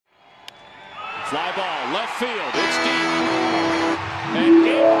Fly ball, left field. It's deep. And it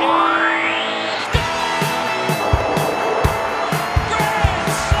is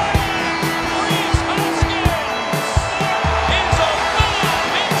grand slam! Rhys Hoskins is a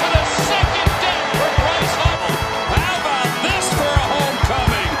bomb into the second deck for Bryce Harper. How about this for a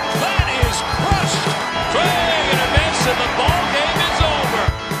homecoming? That is crushed. Swing and a miss, and the ball game is over.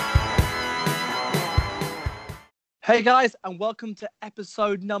 Hey guys, and welcome to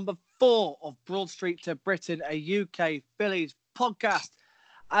episode number 4 of Broad Street to Britain, a UK Phillies podcast.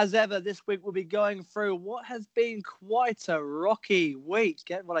 As ever, this week we'll be going through what has been quite a rocky week.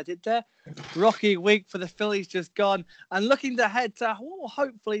 Get what I did there? Rocky week for the Phillies just gone, and looking ahead to what will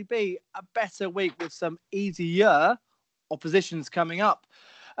hopefully be a better week with some easier oppositions coming up.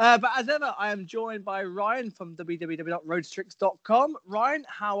 But as ever, I am joined by Ryan from www.roadstricks.com. Ryan,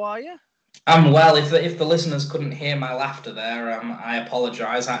 how are you? I'm well. If the listeners couldn't hear my laughter there, I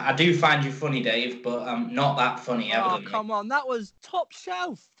apologise. I do find you funny, Dave, but not that funny, evidently. Oh, come on. That was top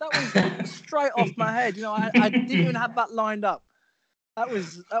shelf. That was straight off my head. You know, I didn't even have that lined up. That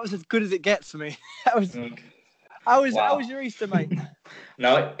was as good as it gets for me. That was. Okay. How was Wow. your Easter, mate?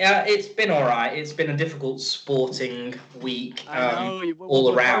 No, it's been all right. It's been a difficult sporting week We're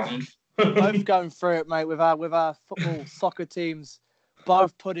all around. both going through it, mate, with our football soccer teams,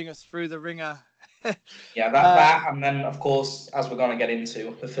 both putting us through the ringer. Yeah, that, and then of course, as we're going to get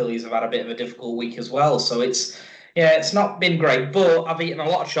into, the Phillies have had a bit of a difficult week as well. So it's not been great, but I've eaten a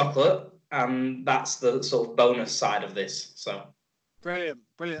lot of chocolate, and that's the sort of bonus side of this. So Brilliant.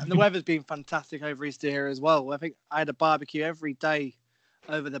 And the weather's been fantastic over Easter here as well. I think I had a barbecue every day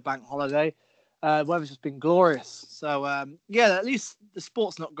over the bank holiday. The weather's just been glorious. So, at least the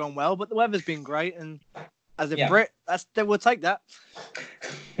sport's not gone well, but the weather's been great. And as a Brit, we'll take that.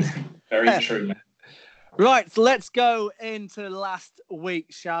 Very true, man. Right, so let's go into last week,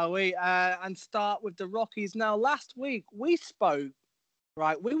 shall we? And start with the Rockies. Now, last week we spoke,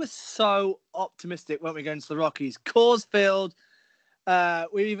 right? We were so optimistic, weren't we, going to the Rockies? Coors Field. I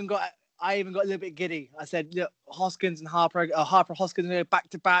even got a little bit giddy. I said, look, Hoskins and Harper Hoskins are going to go back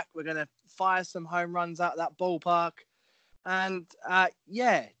to back. We're going to fire some home runs out of that ballpark. And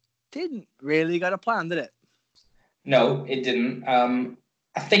didn't really go to plan, did it? No, it didn't.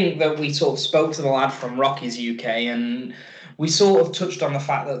 I think that we sort of spoke to the lad from Rockies UK, and we sort of touched on the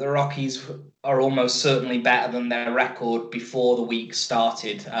fact that the Rockies are almost certainly better than their record before the week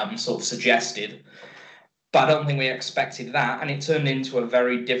started, sort of suggested. But I don't think we expected that, and it turned into a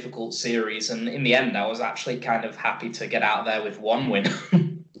very difficult series. And in the end, I was actually kind of happy to get out there with one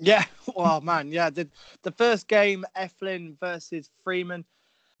win. Yeah, well, man, yeah. The first game, Eflin versus Freeman.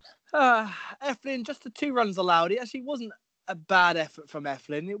 Eflin, just the 2 runs allowed. It actually wasn't a bad effort from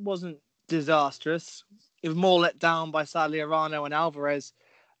Eflin. It wasn't disastrous. It was more let down by sadly Arano and Alvarez.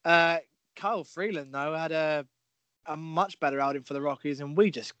 Kyle Freeland, though, had a much better outing for the Rockies, and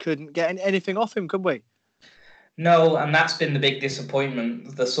we just couldn't get anything off him, could we? No, and that's been the big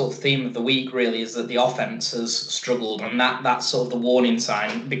disappointment. The sort of theme of the week really is that the offense has struggled, and that's sort of the warning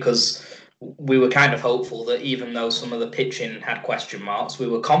sign, because we were kind of hopeful that even though some of the pitching had question marks, we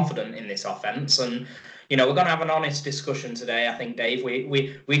were confident in this offense. And we're going to have an honest discussion today, I think, Dave.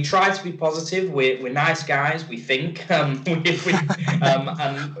 We try to be positive. We're nice guys, we think.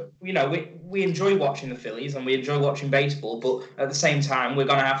 We enjoy watching the Phillies and we enjoy watching baseball. But at the same time, we're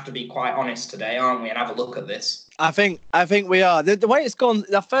going to have to be quite honest today, aren't we, and have a look at this. I think we are. The way it's gone,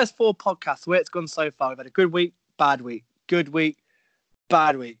 the first 4 podcasts, the way it's gone so far, we've had a good week, bad week, good week,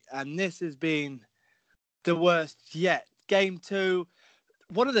 bad week. And this has been the worst yet. Game 2,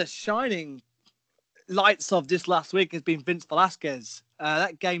 one of the shining lights of this last week has been Vince Velasquez.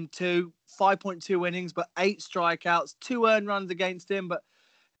 That game 2, 5.2 innings, but 8 strikeouts, 2 earned runs against him. But,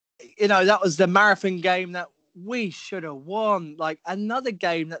 that was the marathon game that we should have won. Like another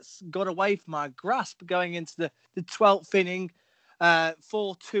game that's got away from our grasp going into the 12th inning,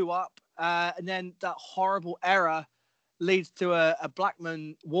 4-2 up. And then that horrible error leads to a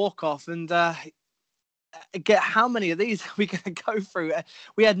Blackmon walk-off. And get how many of these are we going to go through?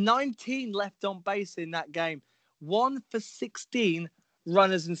 We had 19 left on base in that game. 1 for 16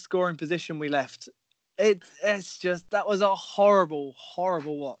 runners in scoring position we left. It's just, that was a horrible,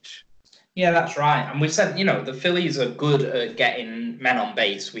 horrible watch. Yeah, that's right. And we said, the Phillies are good at getting men on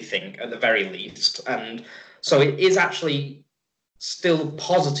base, we think, at the very least. And so it is actually still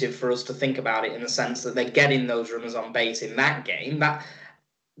positive for us to think about it in the sense that they're getting those runners on base in that game. That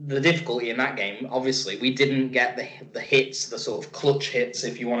the difficulty in that game, obviously, we didn't get the hits, the sort of clutch hits,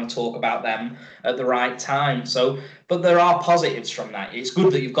 if you want to talk about them, at the right time. So, but there are positives from that. It's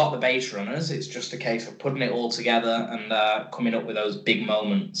good that you've got the base runners. It's just a case of putting it all together and coming up with those big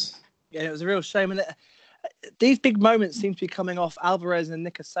moments. Yeah, it was a real shame. And these big moments seem to be coming off Alvarez and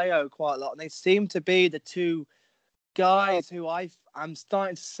Nicasio quite a lot. And they seem to be the two guys who I'm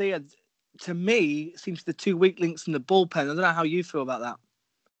starting to see, to me, seems the two weak links in the bullpen. I don't know how you feel about that.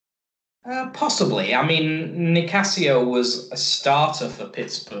 Possibly. I mean, Nicasio was a starter for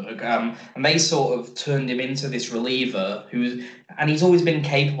Pittsburgh, and they sort of turned him into this reliever and he's always been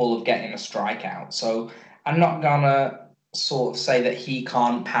capable of getting a strikeout. So I'm not gonna sort of say that he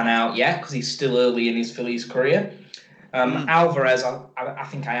can't pan out yet because he's still early in his Phillies career. Alvarez, I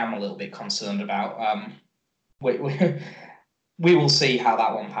think I am a little bit concerned about. We will see how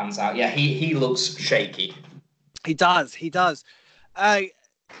that one pans out. Yeah, he looks shaky. He does.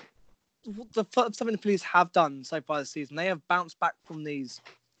 Something the Phillies have done so far this season, they have bounced back from these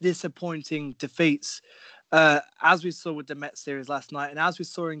disappointing defeats, as we saw with the Mets series last night, and as we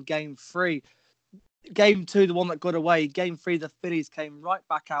saw in Game 3. Game 2, the one that got away. Game 3, the Phillies came right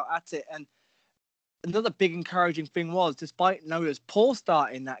back out at it. And another big encouraging thing was, despite Nola's poor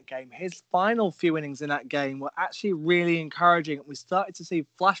start in that game, his final few innings in that game were actually really encouraging. We started to see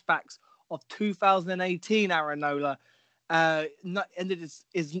flashbacks of 2018 Aaron Nola. Ended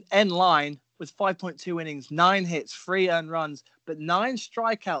his end line with 5.2 innings, 9 hits, 3 earned runs, but 9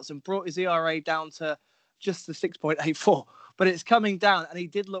 strikeouts, and brought his ERA down to just the 6.84. But it's coming down, and he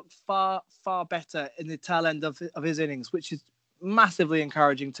did look far, far better in the tail end of his innings, which is massively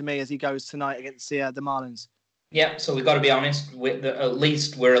encouraging to me as he goes tonight against the Marlins. Yeah, so we've got to be honest. At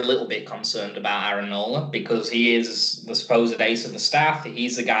least we're a little bit concerned about Aaron Nola because he is the supposed ace of the staff.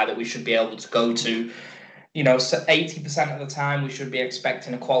 He's the guy that we should be able to go to. 80% of the time we should be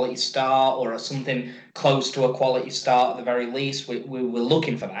expecting a quality start or something close to a quality start at the very least. We're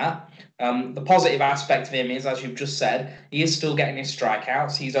looking for that. The positive aspect of him is, as you've just said, he is still getting his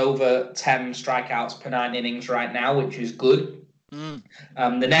strikeouts. He's over 10 strikeouts per 9 innings right now, which is good. The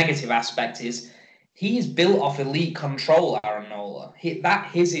negative aspect is he's built off elite control, Aaron Nola.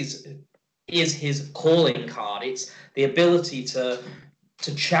 Is his calling card. It's the ability to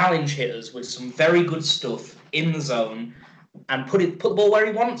challenge hitters with some very good stuff in the zone and put the ball where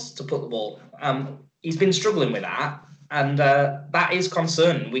he wants to put the ball. He's been struggling with that, and that is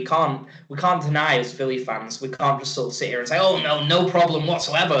concerning. We can't deny as Philly fans. We can't just sort of sit here and say, "Oh no problem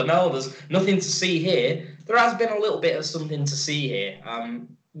whatsoever." No, there's nothing to see here. There has been a little bit of something to see here.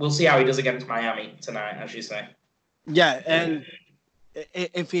 We'll see how he does against Miami tonight, as you say. Yeah, and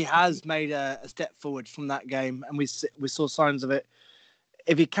if he has made a step forward from that game, and we saw signs of it.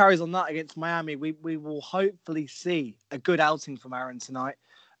 If he carries on that against Miami, we will hopefully see a good outing from Aaron tonight.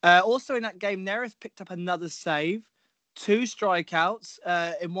 Also in that game, Neris picked up another save, 2 strikeouts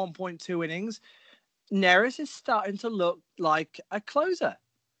in 1.2 innings. Neris is starting to look like a closer.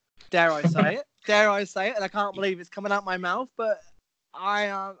 Dare I say it? And I can't believe it's coming out my mouth, but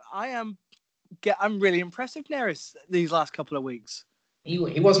I'm really impressed with Neris these last couple of weeks. He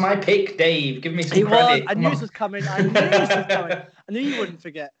was my pick, Dave. Give me some credit. I knew this was coming. I knew you wouldn't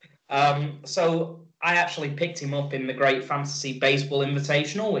forget. So I actually picked him up in the Great Fantasy Baseball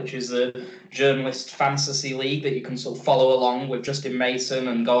Invitational, which is a journalist fantasy league that you can sort of follow along with Justin Mason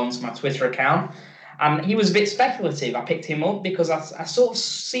and go onto my Twitter account. And he was a bit speculative. I picked him up because I sort of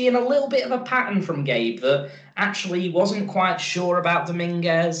seeing a little bit of a pattern from Gabe that actually wasn't quite sure about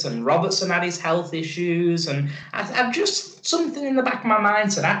Dominguez, and Robertson had his health issues. And I've just something in the back of my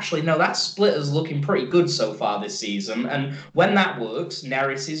mind said, actually, no, that splitter's looking pretty good so far this season. And when that works,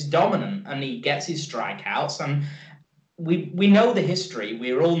 Neris is dominant and he gets his strikeouts. And we know the history.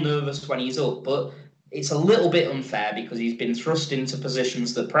 We're all nervous when he's up, but it's a little bit unfair because he's been thrust into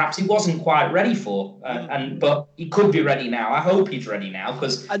positions that perhaps he wasn't quite ready for. But he could be ready now. I hope he's ready now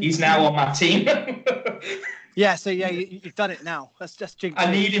because he's now on my team. Yeah, so you've done it now. Let's just jinx it.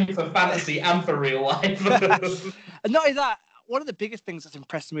 I need him for fantasy and for real life. And not only that, one of the biggest things that's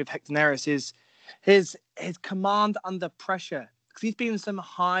impressed me with Hector Neris is his command under pressure. Because he's been in some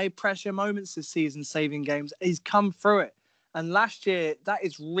high pressure moments this season, saving games. He's come through it. And last year, that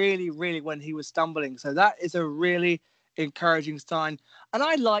is really, really when he was stumbling. So that is a really encouraging sign. And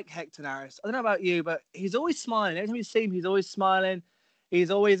I like Hector Neris. I don't know about you, but he's always smiling. Every time you see him, he's always smiling.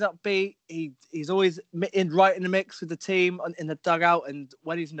 He's always upbeat. He's always right in the mix with the team in the dugout. And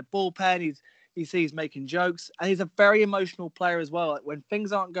when he's in the bullpen, he's making jokes. And he's a very emotional player as well. Like when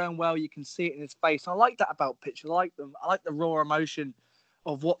things aren't going well, you can see it in his face. And I like that about pitchers. I like them. I like the raw emotion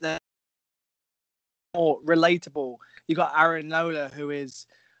of what they're more relatable. You got Aaron Nola, who is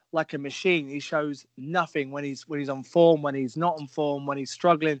like a machine. He shows nothing when he's on form, when he's not on form, when he's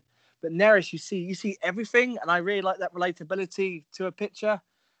struggling. But Neris, you see everything, and I really like that relatability to a pitcher.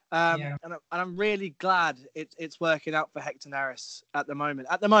 And I'm really glad it's working out for Hector Neris at the moment.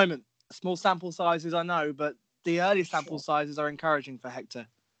 Small sample sizes, I know, but the early sample sizes are encouraging for Hector.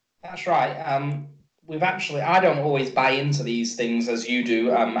 That's right. I don't always buy into these things as you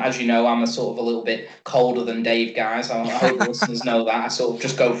do. As you know, I'm a sort of a little bit colder than Dave, guys. I hope the listeners know that. I sort of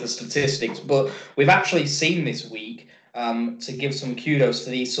just go for statistics. But we've actually seen this week, to give some kudos to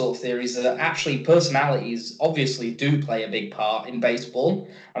these sort of theories, that actually personalities obviously do play a big part in baseball,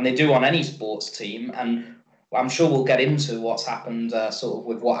 and they do on any sports team. And I'm sure we'll get into what's happened sort of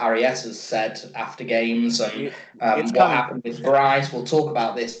with what Arias has said after games and what happened with Bryce. We'll talk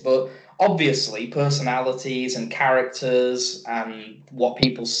about this, but obviously personalities and characters and what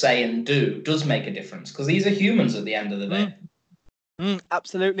people say and do does make a difference, because these are humans at the end of the day.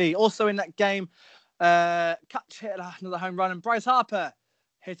 Absolutely. Also in that game, Kutch hit another home run and Bryce Harper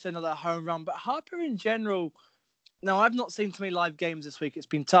hit another home run. But Harper in general, now I've not seen too many live games this week. It's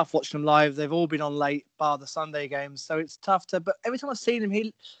been tough watching them live. They've all been on late, bar the Sunday games. So it's tough to, but every time I've seen him,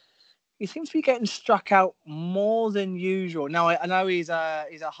 he seems to be getting struck out more than usual. Now, I know he's a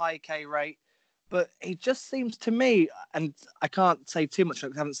high K rate, but he just seems to me, and I can't say too much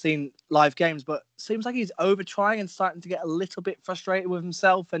because I haven't seen live games, but seems like he's over trying and starting to get a little bit frustrated with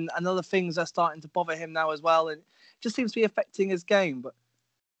himself, and other things are starting to bother him now as well. And it just seems to be affecting his game. But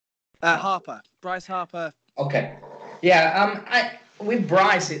Bryce Harper. Okay. Yeah. With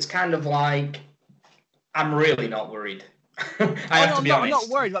Bryce, it's kind of like, I'm really not worried. I have to be honest. I'm not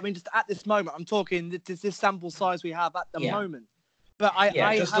worried, but I mean, just at this moment, I'm talking this sample size we have at the moment. But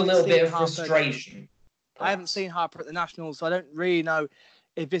I just a little bit of frustration. I haven't seen Harper at the Nationals, so I don't really know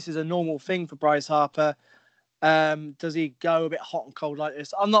if this is a normal thing for Bryce Harper. Does he go a bit hot and cold like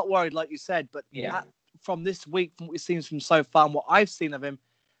this? I'm not worried, like you said, but from this week, from what we've seen from so far and what I've seen of him,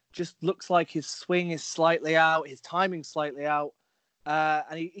 just looks like his swing is slightly out, his timing's slightly out,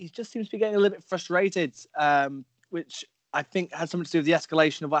 and he just seems to be getting a little bit frustrated, which I think had something to do with the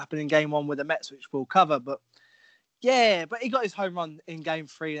escalation of what happened in Game 1 with the Mets, which we'll cover. But he got his home run in Game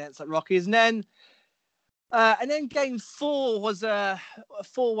 3 against the Rockies, and then Game 4 was a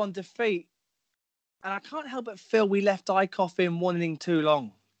 4-1 defeat. And I can't help but feel we left Eickhoff in one inning too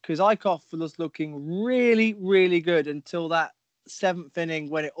long, because Eickhoff was looking really, really good until that 7th inning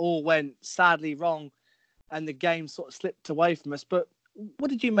when it all went sadly wrong and the game sort of slipped away from us. But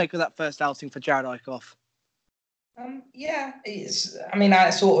what did you make of that first outing for Jared Eickhoff? I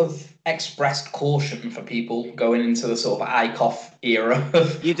sort of expressed caution for people going into the sort of Eickhoff era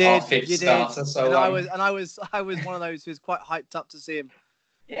of our fifth starter. So and I was one of those who's quite hyped up to see him.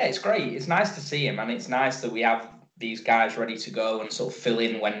 Yeah, it's great. It's nice to see him, and it's nice that we have these guys ready to go and sort of fill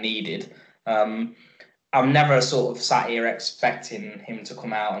in when needed. I've never sort of sat here expecting him to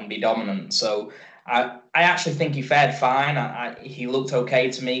come out and be dominant. So I actually think he fared fine. He looked okay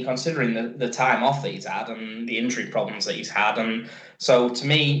to me, considering the time off that he's had and the injury problems that he's had. And so to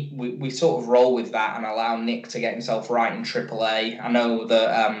me, we sort of roll with that and allow Nick to get himself right in AAA. I know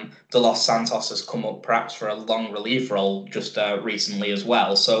that De Los Santos has come up perhaps for a long relief role just recently as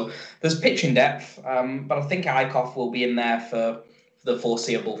well. So there's pitching depth, but I think Eickhoff will be in there for the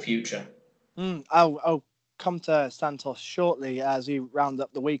foreseeable future. I'll come to Santos shortly as we round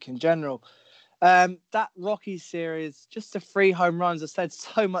up the week in general. That Rockies series, just the 3 home runs, I said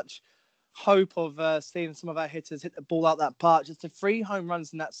so much hope of seeing some of our hitters hit the ball out that park. Just the 3 home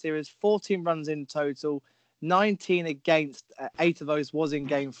runs in that series, 14 runs in total, 19 against, 8 of those was in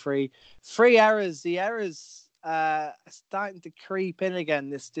Game 3. 3 errors. The errors are starting to creep in again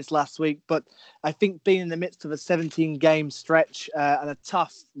this last week, but I think being in the midst of a 17-game stretch and a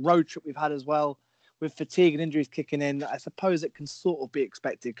tough road trip we've had as well, with fatigue and injuries kicking in, I suppose it can sort of be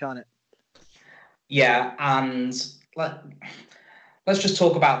expected, can't it? Yeah, and let's just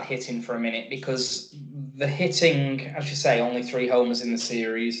talk about the hitting for a minute, because the hitting, as you say, only 3 homers in the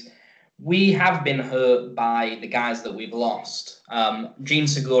series. We have been hurt by the guys that we've lost. Jean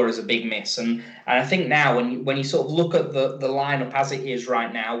Segura is a big miss, and I think now when you sort of look at the lineup as it is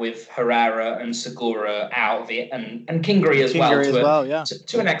right now, with Herrera and Segura out of it, and Kingery as well,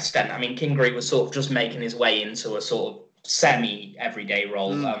 to an extent. I mean, Kingery was sort of just making his way into a sort of semi-everyday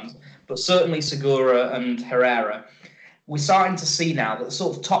role, but certainly Segura and Herrera, we're starting to see now that the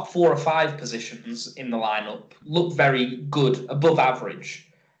sort of top 4 or 5 positions in the lineup look very good, above average.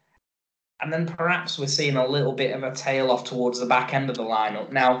 And then perhaps we're seeing a little bit of a tail off towards the back end of the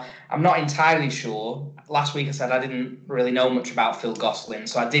lineup. Now, I'm not entirely sure. Last week I said I didn't really know much about Phil Gosselin,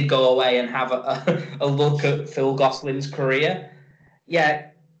 so I did go away and have a look at Phil Gosselin's career.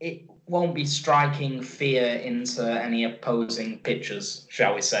 Yeah, it won't be striking fear into any opposing pitchers,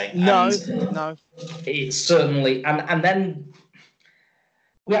 shall we say. No. It's certainly... And then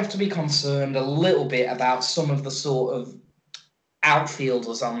we have to be concerned a little bit about some of the sort of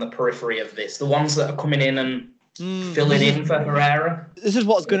outfielders on the periphery of this, the ones that are coming in and filling in for Herrera. This is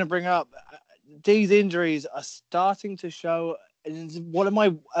what's going to bring up. These injuries are starting to show. And one of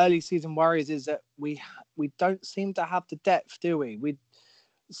my early season worries is that we don't seem to have the depth, do we?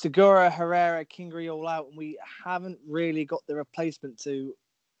 Segura, Herrera, Kingery all out, and we haven't really got the replacement to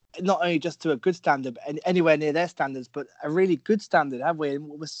not only just to a good standard, but anywhere near their standards, but a really good standard, have we? And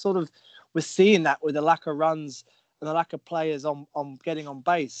we're seeing that with the lack of runs and the lack of players on getting on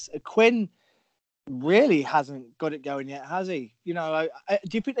base. Quinn really hasn't got it going yet, has he? Do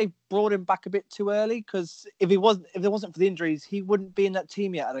you think they brought him back a bit too early? Because if there wasn't for the injuries, he wouldn't be in that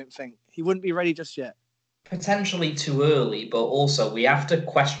team yet. I don't think he wouldn't be ready just yet. Potentially too early, but also we have to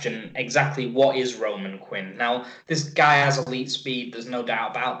question exactly what is Roman Quinn. Now, this guy has elite speed. There's no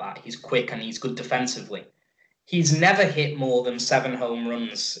doubt about that. He's quick and he's good defensively. He's never hit more than 7 home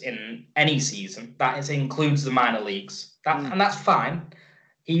runs in any season. That includes the minor leagues. And that's fine.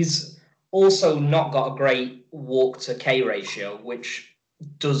 He's also not got a great walk to K ratio, which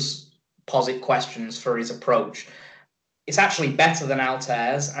does posit questions for his approach. It's actually better than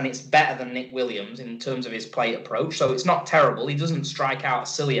Altairs, and it's better than Nick Williams in terms of his plate approach. So it's not terrible. He doesn't strike out a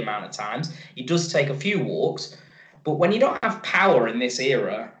silly amount of times. He does take a few walks. But when you don't have power in this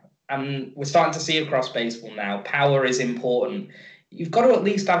era, and we're starting to see across baseball now, power is important. You've got to at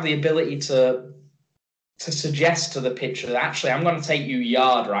least have the ability to suggest to the pitcher that actually I'm going to take you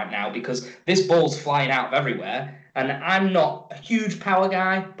yard right now because this ball's flying out of everywhere. And I'm not a huge power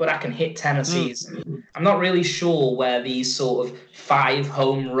guy, but I can hit Tennessee's. I'm not really sure where these sort of 5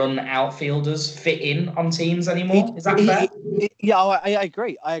 home run outfielders fit in on teams anymore. Is that fair? Yeah, I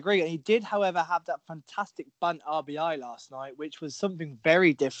agree. And he did, however, have that fantastic bunt RBI last night, which was something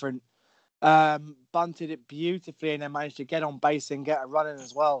very different. Bunted it beautifully and then managed to get on base and get a run in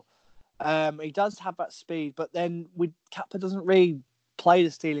as well. He does have that speed, but then Kapler doesn't really play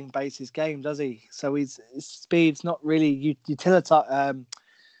the stealing bases game, does he? So his speed's not really utilized.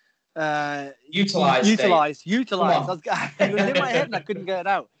 Utilized. It was in my head and I couldn't get it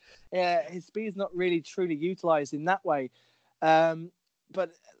out. Yeah, his speed's not really truly utilized in that way.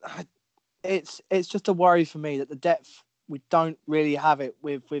 But it's just a worry for me that the depth, we don't really have it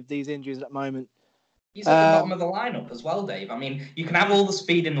with these injuries at the moment. He's at the bottom of the lineup as well, Dave. I mean, you can have all the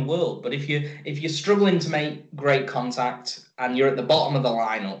speed in the world, but if you're struggling to make great contact and you're at the bottom of the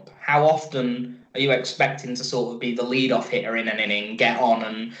lineup, how often are you expecting to sort of be the lead-off hitter in an inning, get on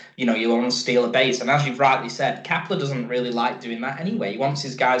and, you want to steal a base? And as you've rightly said, Kapler doesn't really like doing that anyway. He wants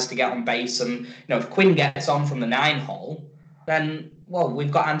his guys to get on base and, if Quinn gets on from the 9-hole, then, well,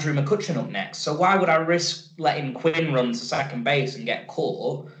 we've got Andrew McCutchen up next. So why would I risk letting Quinn run to second base and get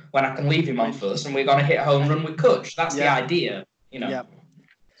caught when I can leave him on first and we're going to hit a home run with Kutch? That's the idea, Yeah.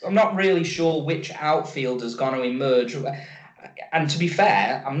 I'm not really sure which outfielder's going to emerge. And to be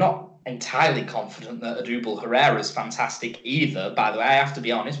fair, I'm not entirely confident that Odubel Herrera is fantastic either. By the way, I have to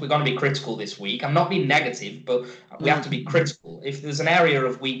be honest. We're going to be critical this week. I'm not being negative, but we have to be critical. If there's an area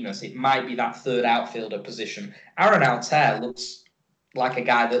of weakness, it might be that third outfielder position. Aaron Altair looks like a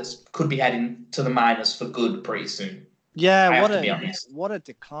guy that could be heading to the minors for good pretty soon. Yeah, what a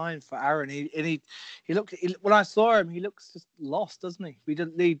decline for Aaron. He looked, when I saw him, he looks just lost, doesn't he?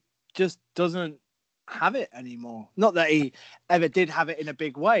 He just doesn't have it anymore. Not that he ever did have it in a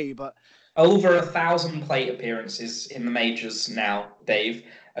big way, but over 1,000 plate appearances in the majors now, Dave.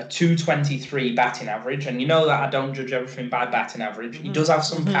 A 223 batting average, and you know that I don't judge everything by batting average. He does have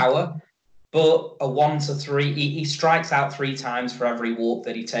some power, but a 1 to 3, he strikes out 3 times for every walk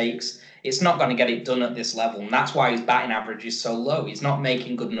that he takes. It's not going to get it done at this level, and that's why his batting average is so low. He's not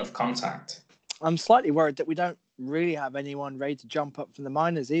making good enough contact. I'm slightly worried that we don't really have anyone ready to jump up from the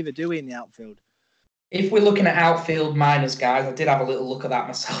minors either, do we, in the outfield? If we're looking at outfield minors, guys, I did have a little look at that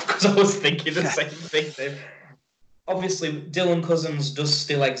myself because I was thinking the same thing, Dave. Obviously, Dylan Cousins does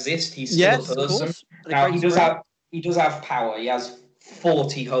still exist. He's still a person. Now, he does have power. He has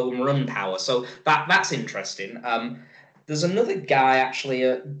 40 home run power, so that's interesting. There's another guy actually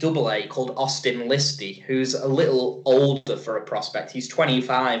at Double-A called Austin Listy, who's a little older for a prospect. He's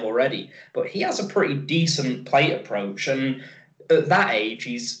 25 already, but he has a pretty decent plate approach. And at that age,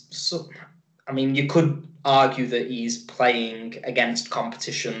 you could argue that he's playing against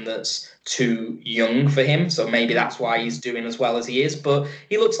competition that's too young for him. So maybe that's why he's doing as well as he is. But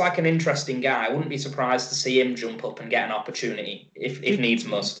he looks like an interesting guy. I wouldn't be surprised to see him jump up and get an opportunity if needs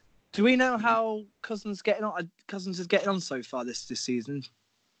must. Do we know how Cousins is getting on so far this season?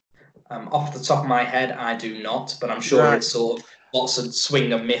 Off the top of my head, I do not, but I'm sure it's sort of lots of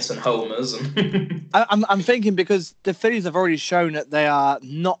swing and miss and homers. And I'm thinking because the Phillies have already shown that they are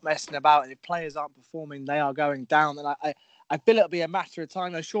not messing about, and if players aren't performing, they are going down. And I feel it'll be a matter of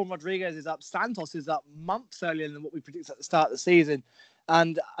time. Now, Sean Rodriguez is up. Santos is up months earlier than what we predicted at the start of the season.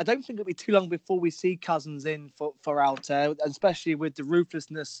 And I don't think it'll be too long before we see Cousins in for Altair, especially with the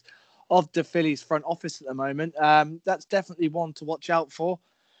ruthlessness of the Phillies front office at the moment. That's definitely one to watch out for.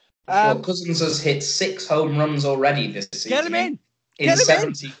 Sure, Cousins has hit 6 home runs already this season. Get him in. In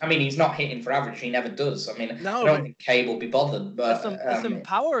 70. I mean, he's not hitting for average. He never does. I mean, no, I don't think Kay will be bothered. But there's some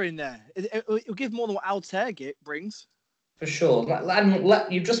power in there. It'll give more than what Altair brings. For sure.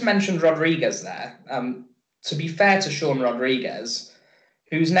 You just mentioned Rodriguez there. To be fair to Sean Rodriguez,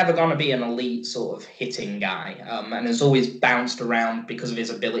 who's never going to be an elite sort of hitting guy, and has always bounced around because of his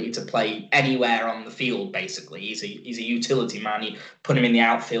ability to play anywhere on the field, basically. He's a utility man. You put him in the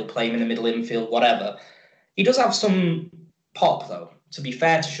outfield, play him in the middle infield, whatever. He does have some pop, though, to be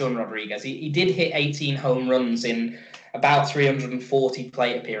fair to Sean Rodriguez. He did hit 18 home runs in about 340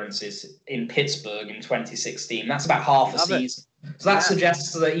 plate appearances in Pittsburgh in 2016. That's about half a season. So that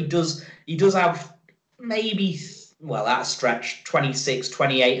suggests that he does have maybe, well, that stretch, 26,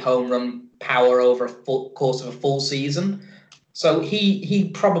 28 home run power over a course of a full season. So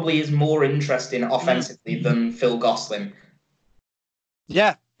he probably is more interesting offensively than Phil Gosselin.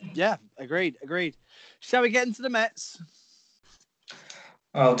 Yeah, agreed. Shall we get into the Mets?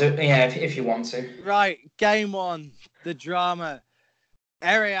 Oh, if you want to. Right, game 1, the drama.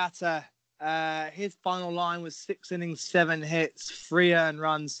 Arrieta, his final line was 6 innings, 7 hits, 3 earned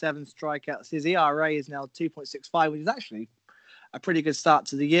runs, 7 strikeouts. His ERA is now 2.65, which is actually a pretty good start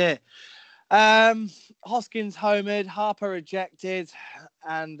to the year. Hoskins homered, Harper rejected,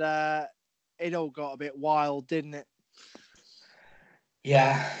 and it all got a bit wild, didn't it?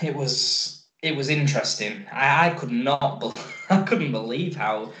 Yeah, it was interesting. I couldn't believe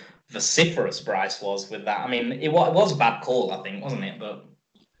how vociferous Bryce was with that. I mean, it was a bad call, I think, wasn't it?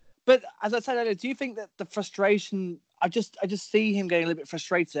 But as I said earlier, do you think that the frustration? I just see him getting a little bit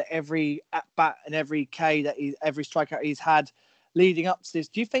frustrated at every at bat and every strikeout he's had leading up to this.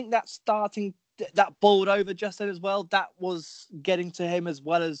 Do you think that's that boiled over just then as well? That was getting to him as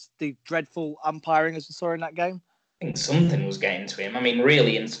well as the dreadful umpiring as we saw in that game. I think something was getting to him. I mean,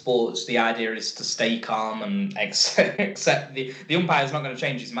 really, in sports, the idea is to stay calm and accept the umpire's not going to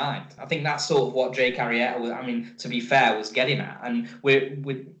change his mind. I think that's sort of what Jake Arrieta, I mean, to be fair, was getting at. And we're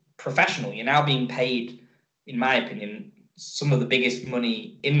professional. You're now being paid, in my opinion, some of the biggest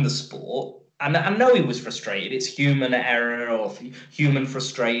money in the sport. And I know he was frustrated. It's human error or human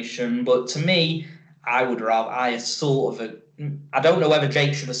frustration. But to me, I don't know whether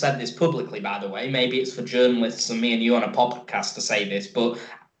Jake should have said this publicly, by the way. Maybe it's for journalists and me and you on a podcast to say this, but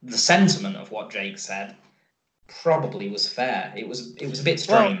the sentiment of what Jake said probably was fair. It was a bit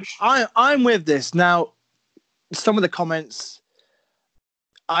strange. Well, I'm with this. Now, some of the comments,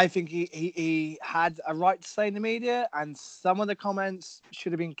 I think he had a right to say in the media, and some of the comments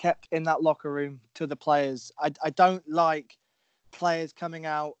should have been kept in that locker room to the players. I don't like players coming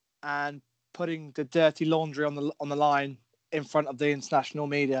out and putting the dirty laundry on the line in front of the international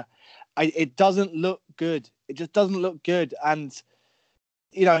media. It doesn't look good. It just doesn't look good. And,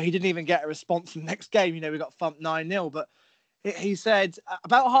 he didn't even get a response in the next game. We got thumped 9-0. But he said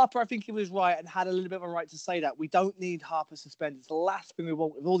about Harper, I think he was right and had a little bit of a right to say that. We don't need Harper suspended. It's the last thing we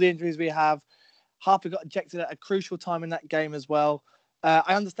want with all the injuries we have. Harper got ejected at a crucial time in that game as well.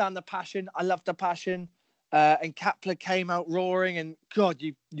 I understand the passion. I love the passion. And Kapler came out roaring, and God,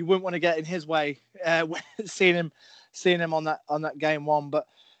 you wouldn't want to get in his way seeing him on that game 1. But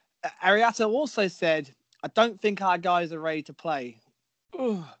Arrieta also said, "I don't think our guys are ready to play."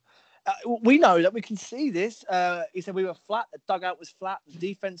 We know that we can see this. He said we were flat. The dugout was flat. The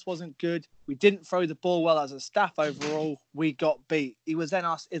defense wasn't good. We didn't throw the ball well as a staff overall. We got beat. He was then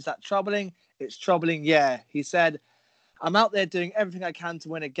asked, "Is that troubling?" It's troubling. Yeah. He said, "I'm out there doing everything I can to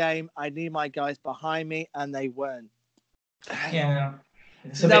win a game. I need my guys behind me," and they weren't. Yeah,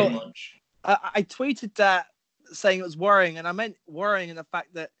 it's a bit much. I tweeted that saying it was worrying, and I meant worrying in the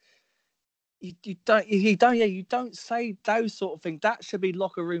fact that you don't say those sort of things. That should be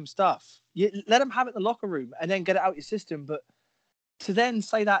locker room stuff. You let them have it in the locker room and then get it out your system. But to then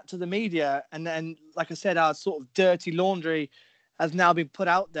say that to the media, and then, like I said, our sort of dirty laundry has now been put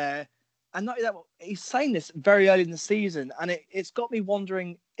out there. And not that, he's saying this very early in the season, and it's got me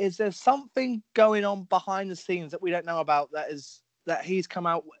wondering: is there something going on behind the scenes that we don't know about? That he's come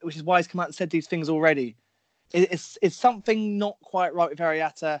out, which is why he's come out and said these things already. It's something not quite right with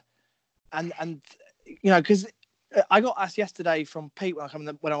Arrieta, and because I got asked yesterday from Pete when I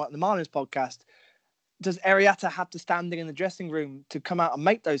went on the Marlins podcast, does Arrieta have the standing in the dressing room to come out and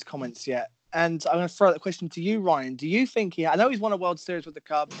make those comments yet? And I'm going to throw that question to you, Ryan. Do you think I know he's won a World Series with the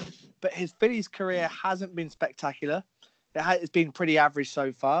Cubs, but his Phillies career hasn't been spectacular. It's been pretty average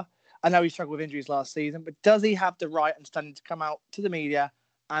so far. I know he struggled with injuries last season, but does he have the right and standing to come out to the media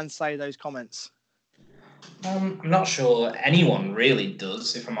and say those comments? I'm not sure anyone really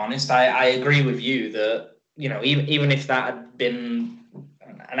does, if I'm honest. I agree with you that, even if that had been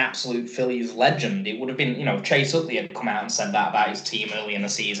an absolute Phillies legend, it would have been, Chase Utley had come out and said that about his team early in the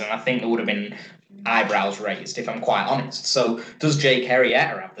season. I think there would have been eyebrows raised, if I'm quite honest. So does Jake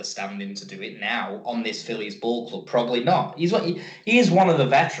Arrieta have the standing to do it now on this Phillies ball club? Probably not. He is one of the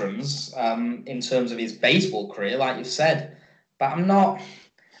veterans in terms of his baseball career, like you've said. But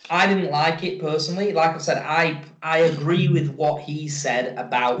I didn't like it personally. Like I said, I agree with what he said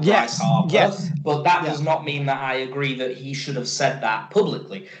about Bryce Harper, but that does not mean that I agree that he should have said that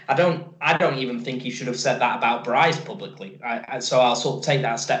publicly. I don't even think he should have said that about Bryce publicly. So I'll sort of take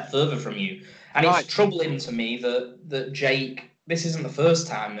that a step further from you. And it's troubling to me that Jake, this isn't the first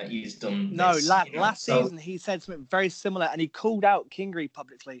time that he's done this. No, last season he said something very similar, and he called out Kingery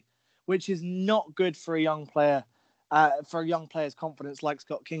publicly, which is not good for a young player. For a young player's confidence like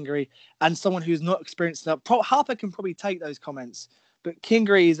Scott Kingery and someone who's not experienced enough. Harper can probably take those comments, but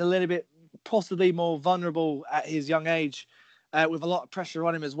Kingery is a little bit possibly more vulnerable at his young age with a lot of pressure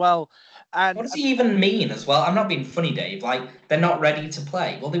on him as well. And what does he even mean as well? I'm not being funny, Dave. Like, they're not ready to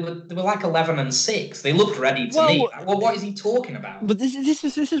play. Well, they were like 11-6. They looked ready to me. Well, what is he talking about? But this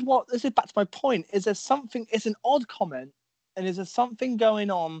is back to my point. Is there something? It's an odd comment, and is there something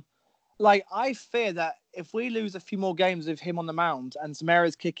going on? Like, I fear that if we lose a few more games with him on the mound and some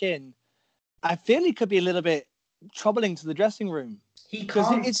errors kick in, I feel he could be a little bit troubling to the dressing room. He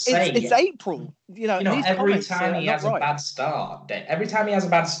can't say it's April. Every time he has a bad start,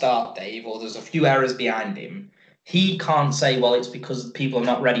 Dave, or there's a few errors behind him, he can't say, well, it's because people are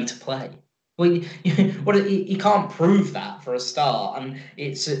not ready to play. Well, he can't prove that for a start. And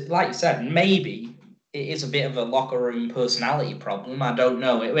it's, like you said, maybe it is a bit of a locker room personality problem. I don't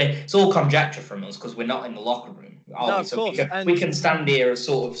know. It's all conjecture from us because we're not in the locker room. No, of course. We can stand here as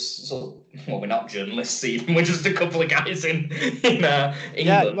sort of. Well, we're not journalists even. We're just a couple of guys in England.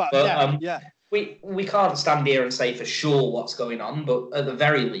 We can't stand here and say for sure what's going on. But at the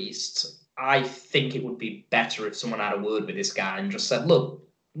very least, I think it would be better if someone had a word with this guy and just said, "Look,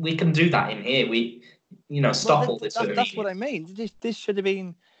 we can do that in here. Stop all this." That's what I mean. This should have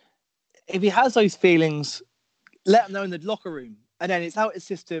been. If he has those feelings, let him know in the locker room, and then it's out his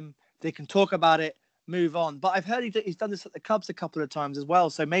system. They can talk about it, move on. But I've heard he's done this at the Cubs a couple of times as well,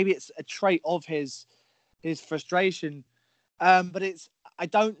 so maybe it's a trait of his frustration. But I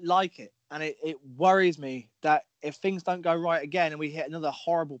don't like it, and it worries me that if things don't go right again and we hit another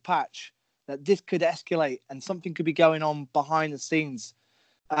horrible patch, that this could escalate and something could be going on behind the scenes.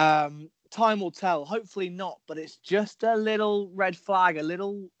 Time will tell. Hopefully not, but it's just a little red flag, a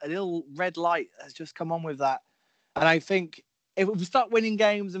little red light has just come on with that. And I think if we start winning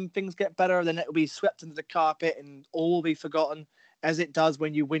games and things get better, then it'll be swept under the carpet and all will be forgotten, as it does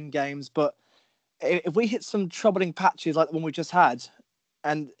when you win games. But if we hit some troubling patches like the one we just had,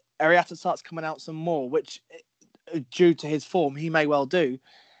 and Arrieta starts coming out some more, which due to his form he may well do,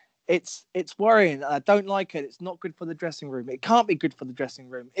 it's worrying. I don't like it. It's not good for the dressing room. It can't be good for the dressing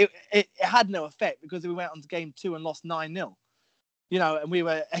room. It had no effect because we went on to game 2 and lost 9-0. And we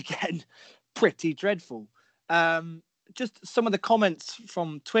were, again, pretty dreadful. Just some of the comments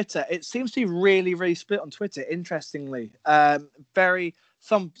from Twitter. It seems to be really, really split on Twitter, interestingly.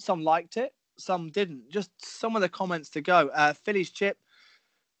 Some liked it, some didn't. Just some of the comments to go. Phillies Chip,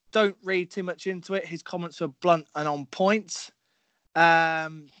 don't read too much into it. His comments were blunt and on point.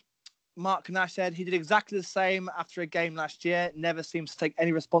 Mark Nash said he did exactly the same after a game last year. Never seems to take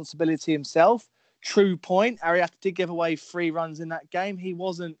any responsibility himself. True point. Arrieta did give away 3 runs in that game. He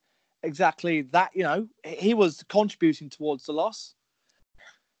wasn't exactly that, he was contributing towards the loss.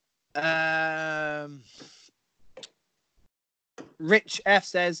 Rich F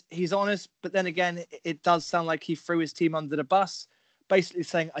says he's honest, but then again, it does sound like he threw his team under the bus, basically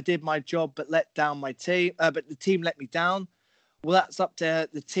saying, I did my job, but let down my team, but the team let me down. Well, that's up to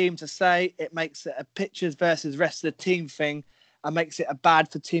the team to say. It makes it a pitchers versus rest of the team thing and makes it a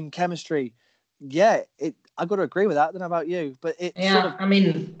bad for team chemistry. Yeah, I got to agree with that. I don't know about you, but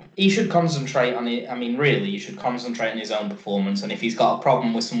he should concentrate on it. Really, he should concentrate on his own performance. And if he's got a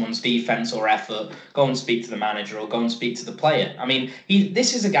problem with someone's defense or effort, go and speak to the manager or go and speak to the player.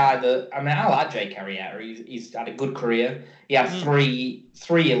 This is a guy that, I like Jake Arrieta. He's had a good career. He had three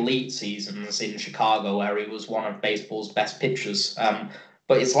elite seasons in Chicago where he was one of baseball's best pitchers.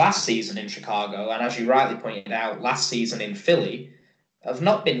 But his last season in Chicago, and as you rightly pointed out, last season in Philly, have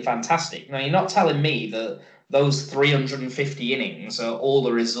not been fantastic. Now, you're not telling me that those 350 innings are all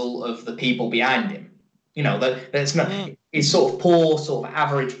the result of the people behind him. That's not. his sort of poor, sort of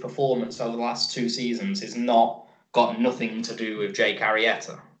average performance over the last 2 seasons has not got nothing to do with Jake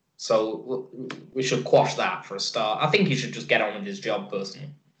Arrieta. So we should quash that for a start. I think he should just get on with his job personally.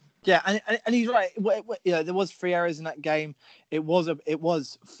 Yeah, and he's right. You know, there was 3 errors in that game. It was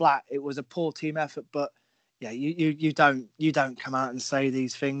flat. It was a poor team effort. But yeah, you don't come out and say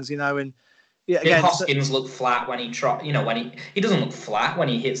these things, you know. And yeah, again, Hoskins looked flat when he tried. You know, when he doesn't look flat when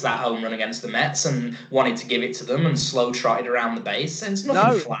he hits that home run against the Mets and wanted to give it to them and slow trotted around the base. There's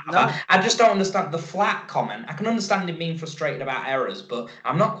nothing flat about it. I just don't understand the flat comment. I can understand him being frustrated about errors, but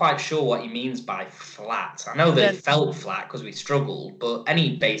I'm not quite sure what he means by flat. I know that it felt flat because we struggled, but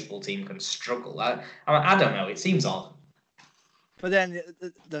any baseball team can struggle. I don't know. It seems odd. But then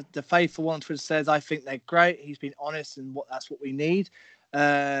the faithful one Twitter says, "I think they're great. He's been honest, and that's what we need."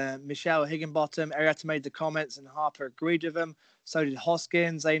 Michelle Higginbottom, Arrieta made the comments and Harper agreed with them. So did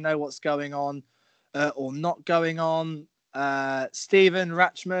Hoskins. They know what's going on or not going on. Stephen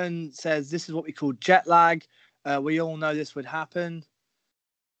Ratchman says this is what we call jet lag. We all know this would happen.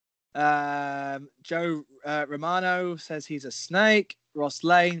 Joe Romano says he's a snake. Ross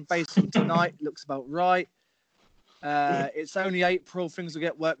Lane, based on tonight, looks about right. It's only April. Things will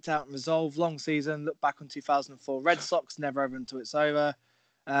get worked out and resolved. Long season. Look back on 2004 Red Sox. Never over until it's over.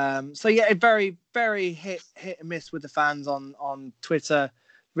 So yeah, a very, very hit and miss with the fans on Twitter.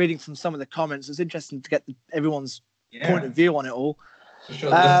 Reading from some of the comments, it's interesting to get everyone's point of view on it all.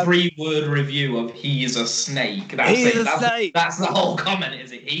 Sure. The 3-word review of "he's a snake." That's the whole comment,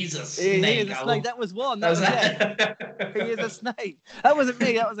 is it? He's a snake. He is a snake. That was one. That was it. He is a snake. That wasn't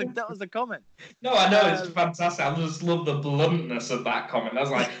me. That was a comment. No, I know, it's fantastic. I just love the bluntness of that comment. I was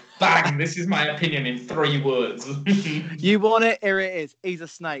like, bang! This is my opinion in 3 words. You want it? Here it is. He's a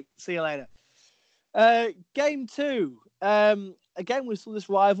snake. See you later. Game 2. Again, we saw this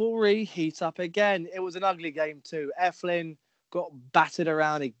rivalry heat up again. It was an ugly game too. Eflin got battered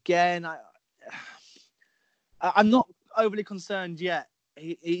around again. I'm not overly concerned yet.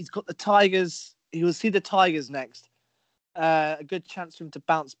 He's got the Tigers. He will see the Tigers next. A good chance for him to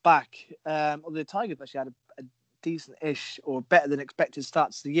bounce back. Although the Tigers actually had a decent-ish or better than expected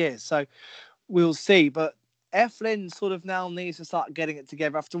start to the year. So we'll see. But Eflin sort of now needs to start getting it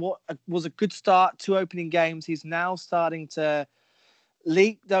together. After what was a good start, 2 opening games, he's now starting to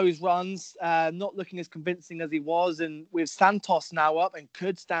leak those runs, not looking as convincing as he was. And with Santos now up and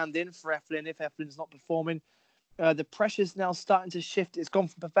could stand in for Eflin if Eflin's not performing, the pressure's now starting to shift. It's gone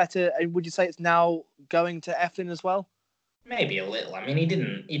from Pivetta, and would you say it's now going to Eflin as well? Maybe a little. I mean, he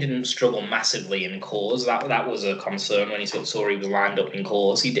didn't struggle massively in Coors. That was a concern when he sort of saw he was lined up in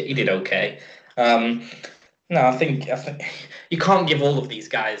Coors. He did okay. No, I think you can't give all of these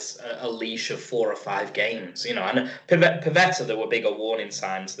guys a leash of 4 or 5 games. You know, and Pivetta, there were bigger warning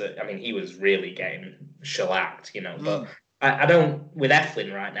signs that, I mean, he was really getting shellacked, you know. But I don't, with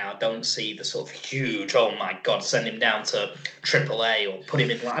Eflin right now, I don't see the sort of huge, oh my God, send him down to AAA or put him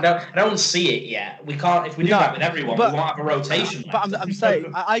in. I don't see it yet. We can't, if we do that with everyone, we won't have a rotation. But I'm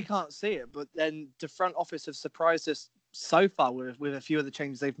saying, I can't see it. But then the front office have surprised us so far with a few of the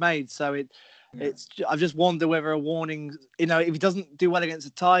changes they've made. So I just wonder whether a warning, you know, if he doesn't do well against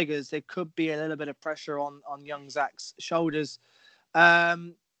the Tigers, there could be a little bit of pressure on young Zach's shoulders.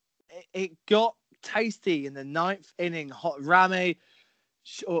 It got tasty in the 9th inning. Rami,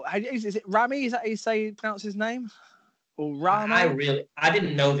 or is it Rami? Is that how you pronounce his name? Or Rami? I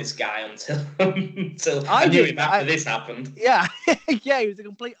didn't know this guy until I knew him after this happened. Yeah, yeah, he was a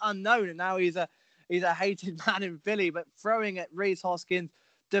complete unknown, and now he's a hated man in Philly. But throwing at Rhys Hoskins,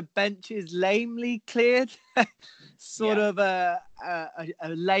 the bench is lamely cleared. Sort of a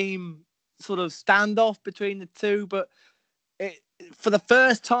lame sort of standoff between the two. But for the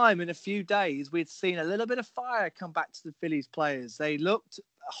first time in a few days, we'd seen a little bit of fire come back to the Phillies players.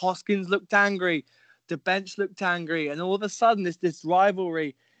 Hoskins looked angry. The bench looked angry. And all of a sudden, this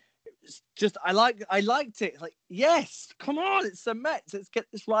rivalry, I liked it. Like, yes, come on, it's the Mets. Let's get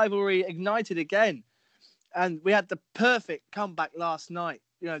this rivalry ignited again. And we had the perfect comeback last night.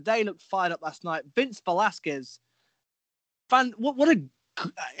 You know, they looked fired up last night. Vince Velasquez,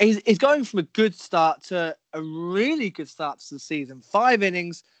 he's going from a good start to a really good start to the season. 5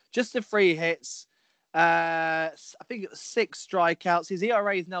 innings, just the 3 hits. I think it was 6 strikeouts. His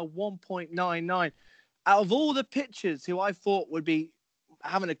ERA is now 1.99. Out of all the pitchers who I thought would be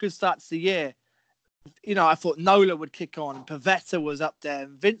having a good start to the year, you know, I thought Nola would kick on, and Pivetta was up there,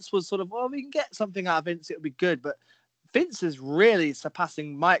 and Vince was sort of, well, we can get something out of Vince, it'll be good. But Vince is really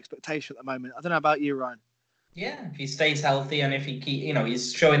surpassing my expectation at the moment. I don't know about you, Ryan. Yeah, if he stays healthy and if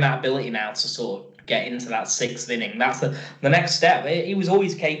he's showing that ability now to sort of get into that 6th inning. That's the next step. He was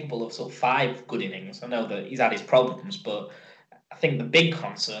always capable of sort of 5 good innings. I know that he's had his problems, but I think the big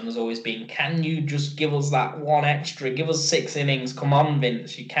concern has always been, can you just give us that one extra? Give us 6 innings. Come on,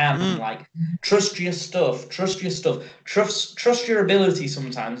 Vince, you can. Like, trust your stuff. Trust your stuff. Trust your ability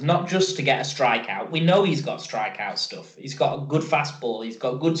sometimes, not just to get a strikeout. We know he's got strikeout stuff. He's got a good fastball. He's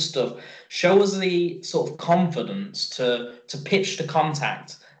got good stuff. Show us the sort of confidence to pitch to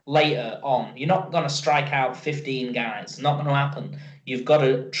contact later on. You're not going to strike out 15 guys. Not going to happen. You've got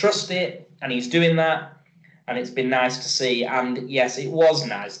to trust it, and he's doing that. And it's been nice to see. And yes, it was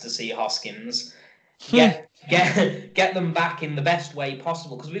nice to see Hoskins get them back in the best way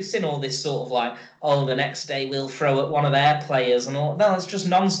possible, because we've seen all this sort of like, oh, the next day we'll throw at one of their players and all. No, it's just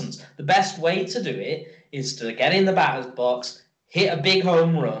nonsense. The best way to do it is to get in the batter's box, hit a big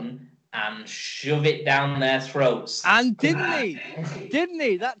home run, and shove it down their throats. And didn't he?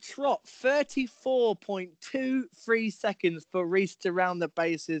 That trot, 34.23 seconds for Rhys to round the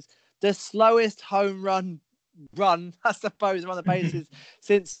bases. The slowest home run, I suppose, around the bases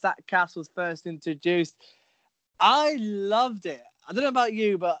since Statcast was first introduced. I loved it. I don't know about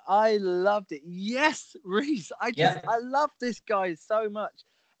you, but I loved it. Yes, Rhys. I love this guy so much.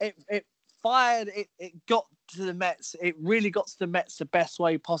 It fired. It got to the Mets. It really got to the Mets the best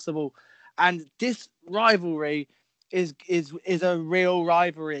way possible. And this rivalry is a real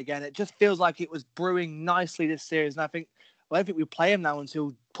rivalry again. It just feels like it was brewing nicely this series. And I don't think we play him now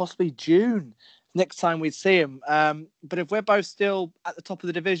until possibly June next time we see him. But if we're both still at the top of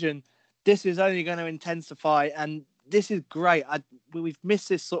the division, this is only going to intensify, and this is great. We've missed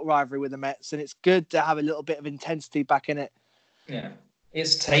this sort of rivalry with the Mets, and it's good to have a little bit of intensity back in it. Yeah,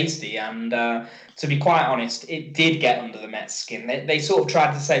 it's tasty, and to be quite honest, it did get under the Mets' skin. They sort of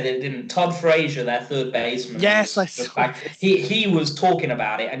tried to say they didn't. Todd Frazier, their third baseman, yes, I saw. He was talking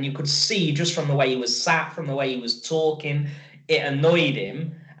about it, and you could see just from the way he was sat, from the way he was talking, it annoyed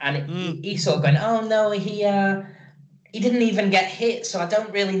him. And he sort of going, oh, no, he didn't even get hit, so I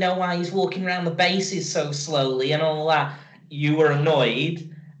don't really know why he's walking around the bases so slowly and all that. You were annoyed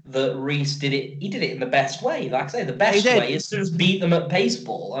that Rhys did it. He did it in the best way. Like I say, the best way is to just beat them at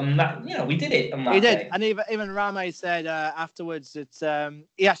baseball. And that, we did it on that day. Did. And even Rame said afterwards that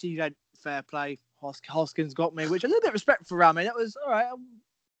he actually had fair play. Hoskins got me, which a little bit of respect for Rame. That was all right.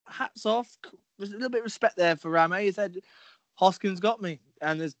 Hats off. There's a little bit of respect there for Rame. He said, Hoskins got me,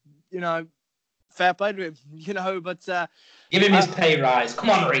 and there's, fair play to him, but give him his pay rise. Come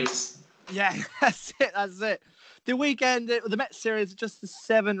on, Rhys. Yeah, that's it. The weekend, the Mets series, just the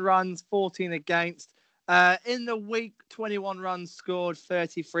 7 runs, 14 against. In the week, 21 runs scored,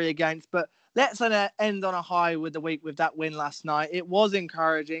 33 against. But let's end on a high with the week with that win last night. It was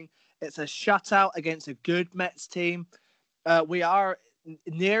encouraging. It's a shutout against a good Mets team. We are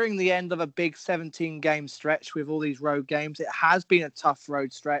nearing the end of a big 17-game stretch with all these road games. It has been a tough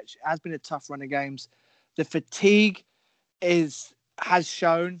road stretch. It has been a tough run of games. The fatigue has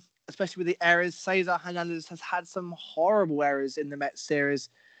shown, especially with the errors. Cesar Hernandez has had some horrible errors in the Mets series,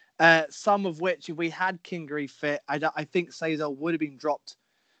 some of which, if we had Kingery fit, I think Cesar would have been dropped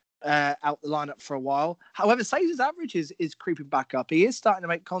out the lineup for a while. However, Cesar's average is creeping back up. He is starting to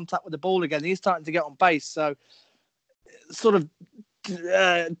make contact with the ball again. He's starting to get on base. So sort of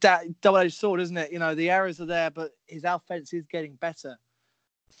double-edged sword, isn't it? The errors are there, but his offense is getting better.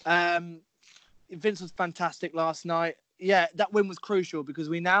 Vince was fantastic last night. Yeah, that win was crucial because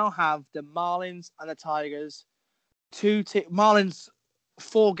we now have the Marlins and the Tigers. Marlins,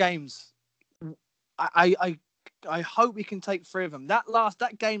 4 games. I hope we can take 3 of them.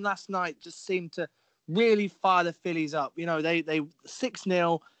 That game last night just seemed to really fire the Phillies up. They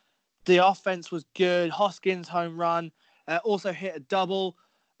 6-0. The offense was good. Hoskins home run. Also hit a double.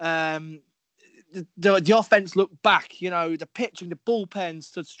 The offense looked back. The pitching, the bullpen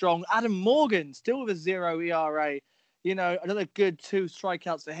stood strong. Adam Morgan still with a 0 ERA. Another good 2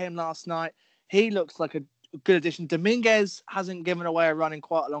 strikeouts for him last night. He looks like a good addition. Dominguez hasn't given away a run in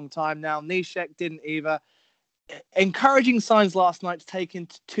quite a long time now. Neshek didn't either. Encouraging signs last night to take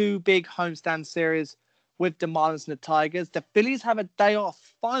into 2 big homestand series with the Marlins and the Tigers. The Phillies have a day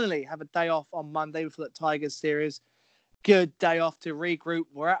off. Finally have a day off on Monday before the Tigers series. Good day off to regroup.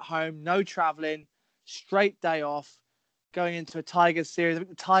 We're at home, no traveling, straight day off, going into a Tigers series. I think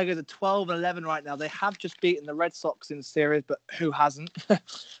the Tigers are 12-11 right now. They have just beaten the Red Sox in the series, but who hasn't? The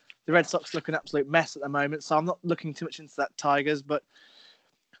Red Sox look an absolute mess at the moment, so I'm not looking too much into that Tigers. But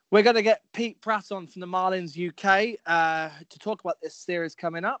we're going to get Pete Pratt on from the Marlins UK to talk about this series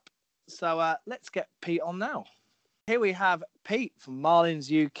coming up. So let's get Pete on now. Here we have Pete from Marlins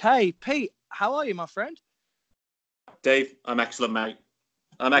UK. Pete, how are you, my friend? Dave, I'm excellent, mate.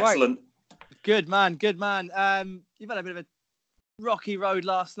 I'm Right. excellent. Good man. You've had a bit of a rocky road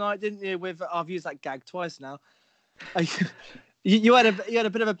last night, didn't you? I've used that gag twice now. You had a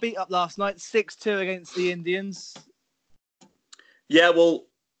bit of a beat up last night, 6-2 against the Indians. Yeah, well,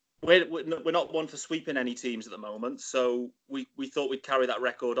 we're not one for sweeping any teams at the moment, so we thought we'd carry that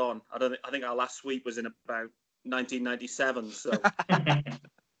record on. I think our last sweep was in about 1997, so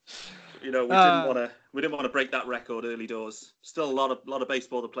we didn't want to break that record early doors. Still a lot of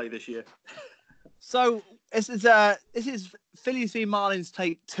baseball to play this year. So this is Phillies v Marlins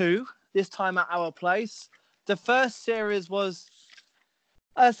take 2. This time at our place. The first series was,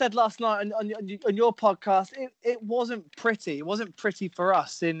 I said last night on your podcast, it wasn't pretty. It wasn't pretty for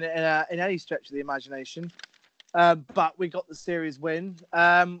us in any stretch of the imagination. But we got the series win.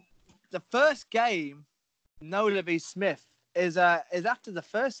 The first game, Nola v Smith, is after the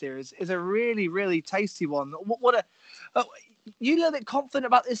first series, is a really, really tasty one. You a little bit confident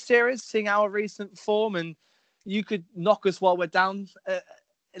about this series, seeing our recent form, and you could knock us while we're down,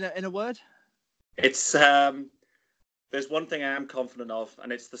 in a word? It's there's one thing I am confident of,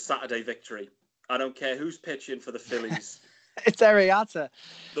 and it's the Saturday victory. I don't care who's pitching for the Phillies. It's Arrieta.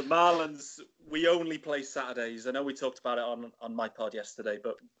 The Marlins, we only play Saturdays. I know we talked about it on my pod yesterday,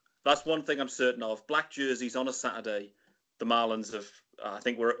 but that's one thing I'm certain of. Black jerseys on a Saturday. The Marlins have, I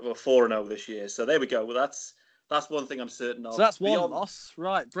think we're 4-0 this year. So there we go. Well, that's one thing I'm certain of. So that's one loss.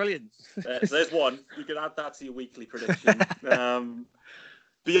 Right, brilliant. So there's one. You can add that to your weekly prediction.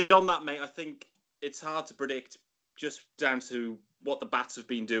 Beyond that, mate, I think it's hard to predict just down to what the bats have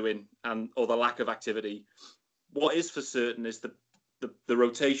been doing or the lack of activity. What is for certain is the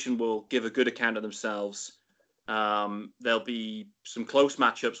rotation will give a good account of themselves. There'll be some close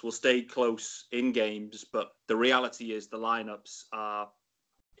matchups. We'll stay close in games, but the reality is the lineups are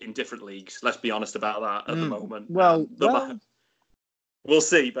in different leagues. Let's be honest about that at the moment. Well, we'll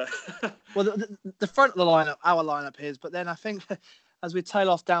see. But the front of the lineup, our lineup is. But then I think as we tail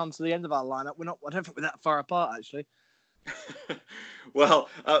off down to the end of our lineup, I don't think we're that far apart actually. Well,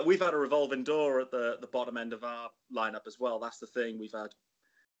 we've had a revolving door at the bottom end of our lineup as well. That's the thing. We've had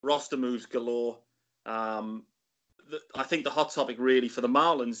roster moves galore. I think the hot topic really for the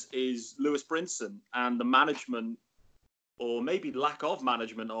Marlins is Lewis Brinson and the management, or maybe lack of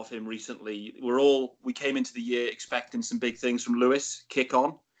management of him recently. We came into the year expecting some big things from Lewis, kick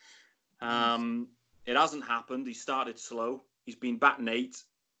on. It hasn't happened. He started slow. He's been batting 8,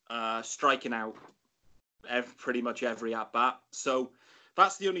 striking out pretty much every at-bat. So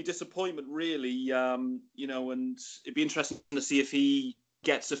that's the only disappointment, really. And it'd be interesting to see if he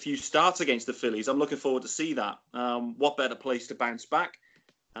gets a few starts against the Phillies. I'm looking forward to see that. What better place to bounce back?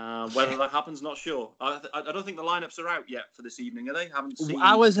 Whether that happens, not sure. I don't think the lineups are out yet for this evening, are they? Haven't seen.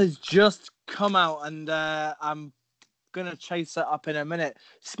 Ours has just come out, and I'm going to chase that up in a minute.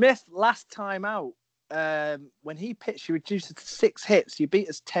 Smith, last time out, when he pitched, he reduced it to 6 hits. You beat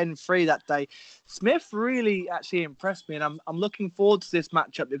us 10-3 that day. Smith really actually impressed me, and I'm looking forward to this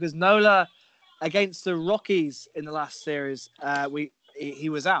matchup because Nola against the Rockies in the last series, he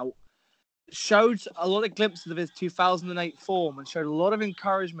was out, showed a lot of glimpses of his 2008 form and showed a lot of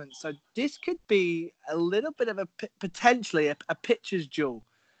encouragement. So this could be a little bit of potentially a pitcher's duel.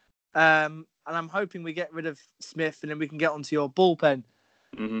 And I'm hoping we get rid of Smith and then we can get onto your bullpen.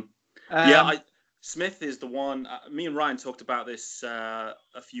 Mm-hmm. Smith is the one. Me and Ryan talked about this a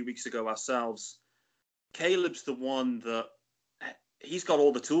few weeks ago ourselves. Caleb's the one that he's got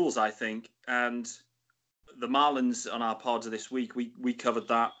all the tools, I think. And the Marlins on our pods this week, we covered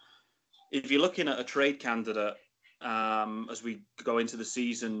that. If you're looking at a trade candidate as we go into the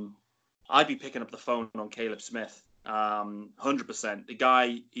season, I'd be picking up the phone on Caleb Smith. 100%. The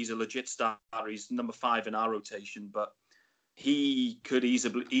guy, he's a legit starter. He's number 5 in our rotation, but he could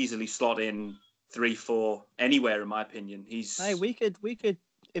easily slot in 3-4 anywhere, in my opinion. We could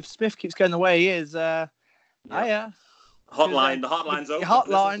if Smith keeps going the way he is. The hotline's open.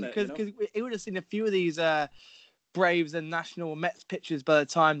 Hotline, because he would have seen a few of these Braves and National Mets pitchers by the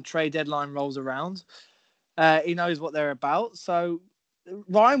time trade deadline rolls around. He knows what they're about. So,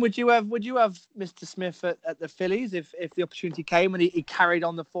 Ryan, would you have Mr. Smith at the Phillies if the opportunity came and he carried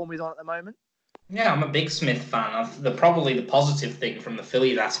on the form he's on at the moment? Yeah, I'm a big Smith fan. Probably the positive thing from the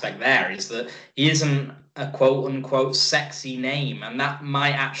Phillies aspect there is that he isn't a quote-unquote sexy name, and that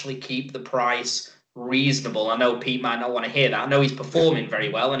might actually keep the price reasonable. I know Pete might not want to hear that. I know he's performing very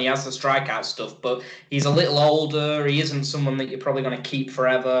well and he has the strikeout stuff, but he's a little older. He isn't someone that you're probably going to keep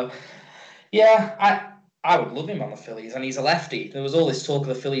forever. Yeah, I would love him on the Phillies, and he's a lefty. There was all this talk of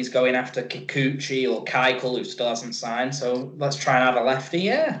the Phillies going after Kikuchi or Keuchel, who still hasn't signed, so let's try and add a lefty.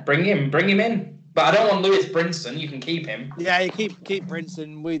 Yeah, bring him in. But I don't want Lewis Brinson. You can keep him. Yeah, you keep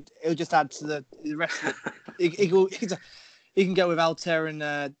Brinson. It'll just add to the rest of it. He can go with Altair and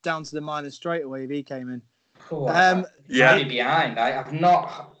down to the minors straight away if he came in. Oh, might be behind. I've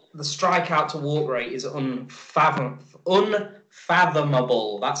not. The strikeout to walk rate is unfathomable.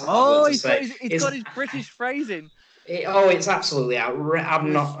 That's a word to say. He's got his British phrasing. It's absolutely outrageous.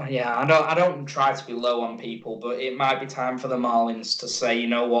 I don't try to be low on people, but it might be time for the Marlins to say, you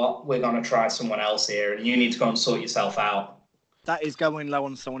know what, we're going to try someone else here, and you need to go and sort yourself out. That is going low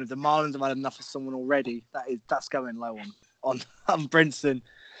on someone. If the Marlins have had enough of someone already, that's going low on Brinson.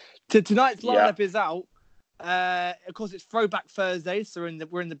 Tonight's lineup is out. Of course, it's Throwback Thursday, so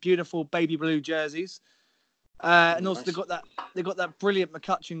we're in the beautiful baby blue jerseys, and also they got that brilliant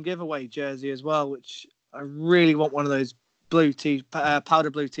McCutchen giveaway jersey as well, which I really want one of those powder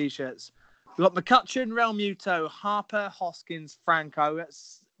blue t-shirts. We've got McCutchen, Realmuto, Harper, Hoskins, Franco.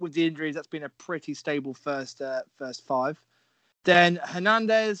 With the injuries, that's been a pretty stable first five. Then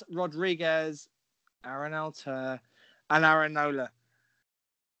Hernandez, Rodriguez, Aaron Altair, and Aaron Nola.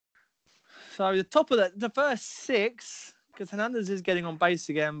 So the top of the first six, because Hernandez is getting on base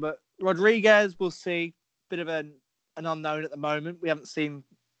again, but Rodriguez, we'll see. Bit of an unknown at the moment. We haven't seen.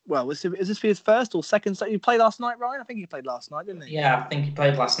 Well, is this for his first or second? You played last night, Ryan? I think he played last night, didn't he? Yeah, I think he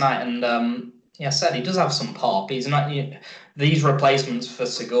played last night, and I said he does have some pop. He's not. These replacements for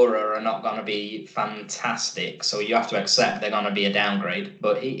Segura are not going to be fantastic, so you have to accept they're going to be a downgrade.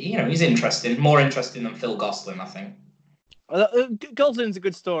 But he's interesting, more interesting than Phil Gosselin, I think. Goslin's a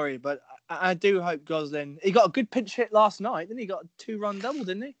good story, but I do hope Goslin. He got a good pinch hit last night, didn't he? Got a 2-run double,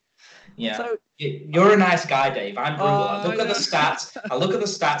 didn't he? Yeah. So, you're a nice guy, Dave. I'm brutal. I look at the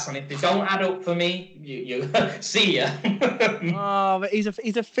stats, and if they don't add up for me, you see ya. But he's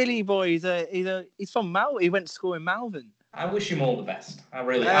a Philly boy. He's from Malvern. He went to school in Malvern. I wish him all the best. I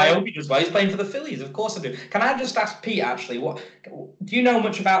hope he does well. He's playing for the Phillies, of course I do. Can I just ask Pete, actually, do you know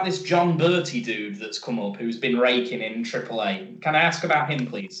much about this John Bertie dude that's come up who's been raking in AAA? Can I ask about him,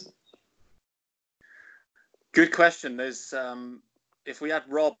 please? Good question. There's if we had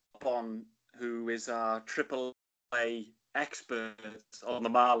Rob on, who is our AAA expert on the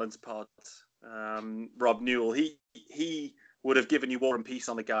Marlins pod, Rob Newell, he would have given you War and Peace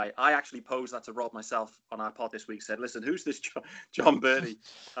on the guy. I actually posed that to Rob myself on our pod this week. Said, listen, who's this John Bertie?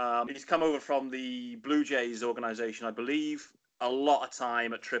 He's come over from the Blue Jays organization, I believe. A lot of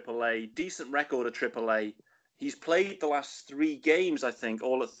time at AAA, decent record at AAA. He's played the last 3 games, I think,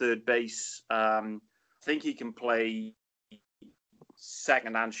 all at third base. I think he can play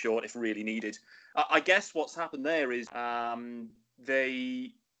second and short if really needed. I guess what's happened there is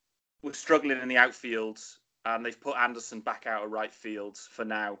they were struggling in the outfield, and they've put Anderson back out of right field for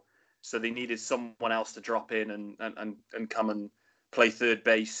now. So they needed someone else to drop in and come and play third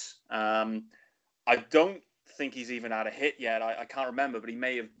base. I don't think he's even had a hit yet. I can't remember, but he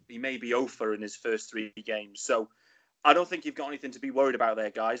may be 0 for in his first 3 games. So I don't think you've got anything to be worried about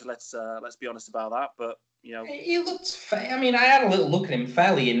there, guys. Let's be honest about that. But he looked. I had a little look at him,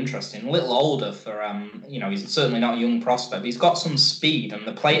 fairly interesting. A little older for he's certainly not a young prospect. But he's got some speed, and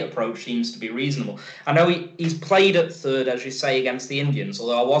the plate approach seems to be reasonable. I know he's played at third, as you say, against the Indians.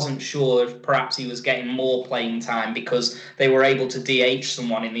 Although I wasn't sure if perhaps he was getting more playing time because they were able to DH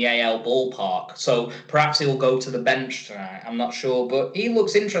someone in the AL ballpark. So perhaps he'll go to the bench tonight. I'm not sure, but he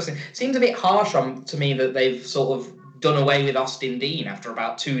looks interesting. Seems a bit harsh to me that they've sort of done away with Austin Dean after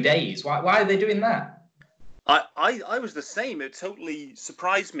about 2 days. Why are they doing that? I was the same. It totally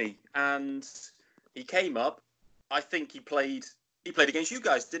surprised me. And he came up. I think he played against you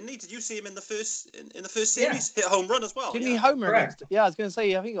guys, didn't he? Did you see him in the first series? Yeah. Hit a home run as well. Didn't he home run against us? Yeah, I was going to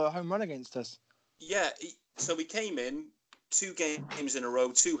say, I think he got a home run against us. Yeah, so he came in 2 games in a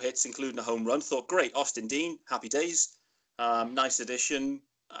row, 2 hits, including a home run. Thought, great, Austin Dean, happy days. Nice addition.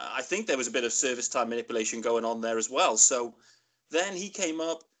 I think there was a bit of service time manipulation going on there as well. So then he came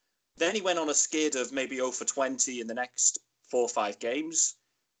up. Then he went on a skid of maybe 0 for 20 in the next 4 or 5 games.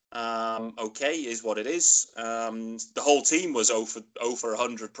 Okay, is what it is. The whole team was 0 for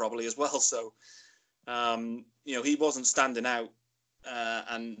 100 probably as well. So, he wasn't standing out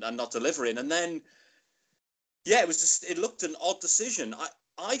and not delivering. And then, it looked an odd decision.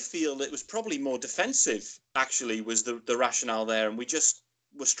 I feel it was probably more defensive, actually, was the rationale there. And we just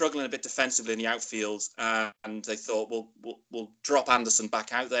were struggling a bit defensively in the outfield, and they thought, we'll drop Anderson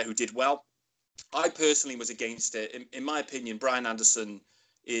back out there, who did well. I personally was against it. In my opinion, Brian Anderson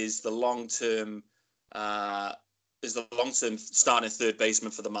is the long-term starting third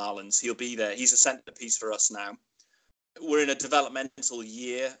baseman for the Marlins. He'll be there. He's a centerpiece for us now. We're in a developmental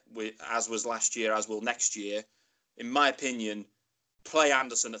year, as was last year, as will next year. In my opinion, play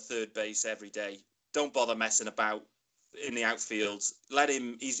Anderson at third base every day. Don't bother messing about in the outfield. Let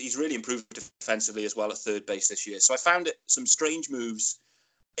him. He's really improved defensively as well at third base this year. So I found it some strange moves.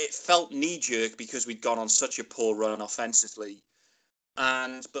 It felt knee-jerk because we'd gone on such a poor run offensively.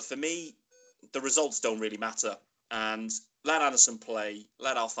 But for me, the results don't really matter. And let Anderson play,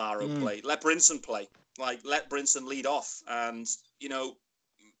 let Alfaro play, let Brinson play. Let Brinson lead off. And,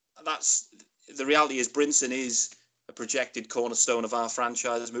 that's the reality is Brinson is a projected cornerstone of our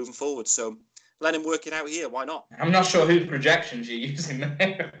franchise moving forward. So let him work it out here. Why not? I'm not sure whose projections you're using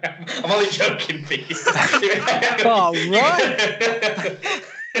there. I'm only joking, Pete. Oh, right.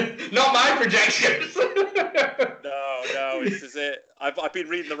 Not my projections. No, this is it. I've been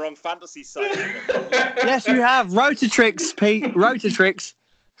reading the wrong fantasy site. Yes, you have. Rotatrix, Pete. Rotatrix.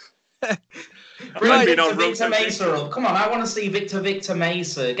 Bring been on Victor Roto Mesa up. Come on, I want to see Victor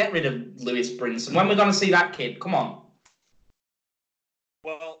Mesa. Get rid of Lewis Brinson. When we're going to see that kid? Come on.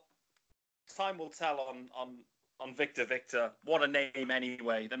 Well, time will tell on Victor. What a name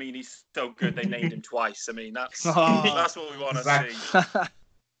anyway. I mean, he's so good they named him twice. I mean, that's what we want to see.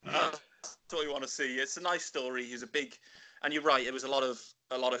 That's what we want to see. It's a nice story. He's a big, and you're right. It was a lot of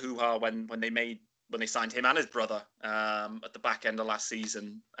hoo-ha when they signed him and his brother at the back end of last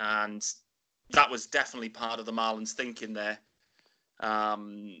season, and that was definitely part of the Marlins thinking there.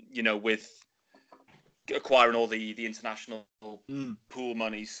 With acquiring all the international pool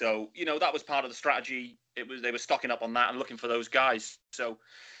money, so that was part of the strategy. They were stocking up on that and looking for those guys. So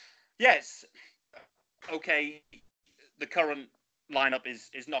yes, okay, the current lineup is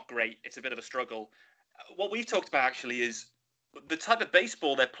not great. It's a bit of a struggle. What we've talked about actually is the type of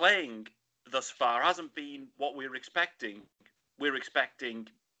baseball they're playing thus far hasn't been what we were expecting. We're expecting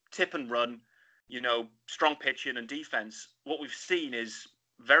tip and run, strong pitching and defense. What we've seen is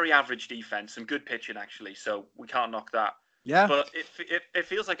very average defense and good pitching actually. So we can't knock that. Yeah. But it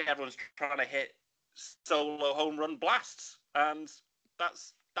feels like everyone's trying to hit solo home run blasts, and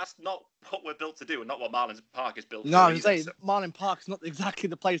that's not what we're built to do, and not what Marlins Park is built to do. No, I was saying, Marlins Park is not exactly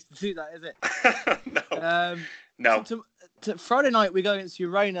the place to do that, is it? No. To Friday night, we go against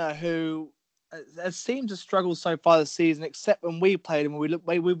Urena, who has seemed to struggle so far this season, except when we played them, we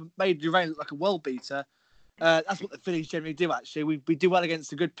made Urena look like a world beater. That's what the Phillies generally do, actually. We do well against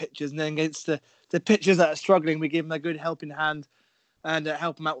the good pitchers, and then against the pitchers that are struggling, we give them a good helping hand and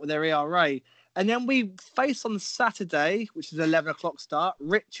help them out with their ERA. And then we face on Saturday, which is 11 o'clock start,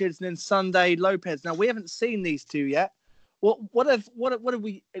 Richards, and then Sunday, Lopez. Now, we haven't seen these two yet. What are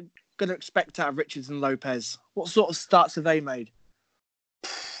we going to expect out of Richards and Lopez? What sort of starts have they made?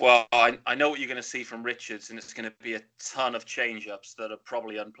 Well, I know what you're going to see from Richards, and it's going to be a ton of change-ups that are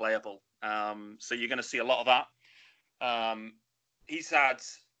probably unplayable. So you're going to see a lot of that.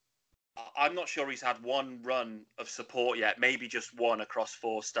 I'm not sure he's had one run of support yet, maybe just one across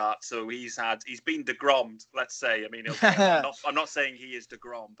 4 starts. So he's been DeGrommed, let's say. I mean, I'm not saying he is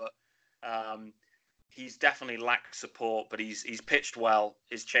DeGrom, but he's definitely lacked support, but he's pitched well.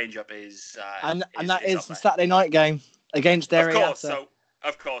 His changeup is that is the Saturday night game against Arrieta.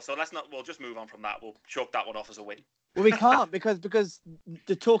 Of course. So we'll just move on from that. We'll chalk that one off as a win. Well, we can't because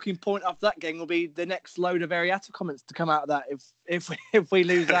the talking point after that game will be the next load of Arrieta comments to come out of that if we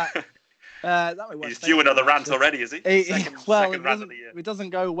lose that. He's due another rant already, is he? Second rant of the year. It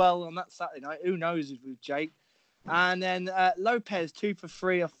doesn't go well on that Saturday night. Who knows with Jake? And then Lopez 2 for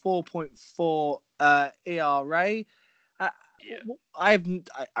 3, a 4.4 ERA. I'm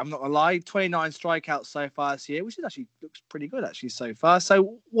not gonna lie, 29 strikeouts so far this year, which is actually looks pretty good actually so far.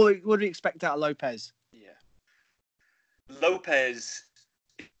 So what do we expect out of Lopez? Yeah, Lopez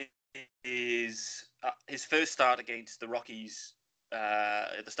is his first start against the Rockies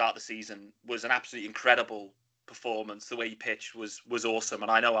at the start of the season was an absolutely incredible performance. The way he pitched was awesome,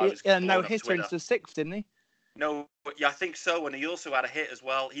 and I know I was no hitter into the 6th, didn't he? No, yeah, I think so. And he also had a hit as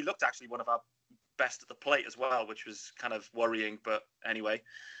well. He looked actually one of our best at the plate as well, which was kind of worrying. But anyway,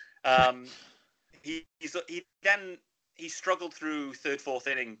 he struggled through 3rd, 4th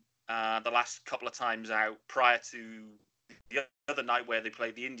inning the last couple of times out prior to the other night where they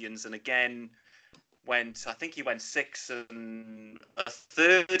played the Indians, and again I think he went 6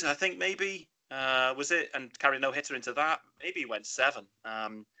 1/3, I think maybe was it, and carried no hitter into that. Maybe he went 7.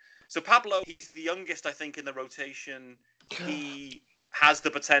 So Pablo, he's the youngest, I think, in the rotation. He has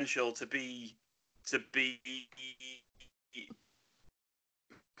the potential to be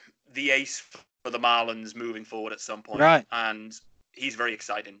the ace for the Marlins moving forward at some point. Right. And he's very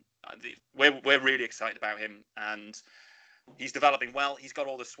exciting. We're really excited about him, and he's developing well. He's got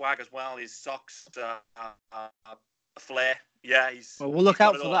all the swag as well. His socks, a flair. Yeah, we'll look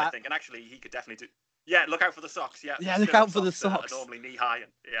out for that. I think, and actually, he could definitely do. Yeah, look out for the socks. Yeah, Yeah, look out for the Are socks. normally knee high.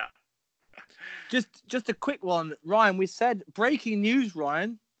 Yeah. Just a quick one, Ryan. We said breaking news,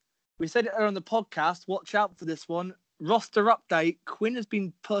 Ryan. We said it on the podcast. Watch out for this one. Roster update. Quinn has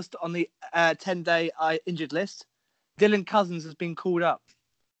been put on the 10-day injured list. Dylan Cousins has been called up.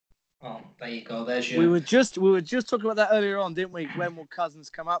 Oh, there you go. There's your. We were just talking about that earlier on, didn't we? When will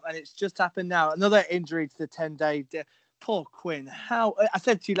Cousins come up? And it's just happened now. Another injury to the 10-day. Poor Quinn. How I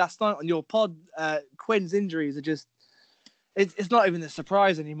said to you last night on your pod, Quinn's injuries are just. It's not even a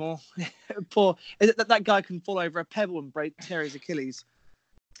surprise anymore. Poor. That guy can fall over a pebble and tear his Achilles.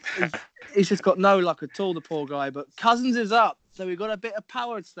 He's just got no luck at all, the poor guy. But Cousins is up, so we've got a bit of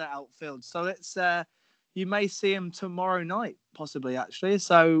power to that outfield. So it's you may see him tomorrow night, possibly actually.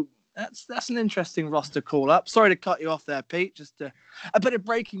 So that's an interesting roster call up. Sorry to cut you off there, Pete. Just a bit of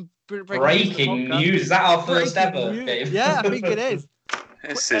breaking news. Is that our first Breaking ever news. game? Yeah, I think it is.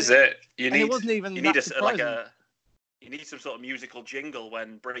 This is it. It wasn't even you need that surprising. You need some sort of musical jingle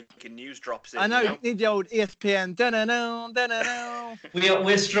when breaking news drops in. I know, you you need the old ESPN. Da-na-na.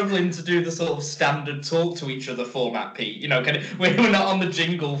 We're struggling to do the sort of standard talk to each other format, Pete. You know, we're not on the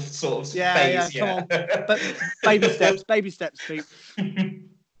jingle sort of phase yet. Come on. But baby steps, Pete.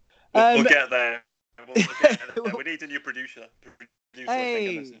 We'll get there. We'll get there. We need a new producer.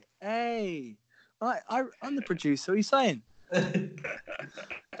 Hey. I'm the producer. What are you saying?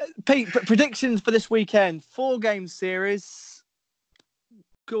 Pete, predictions for this weekend. 4-game series.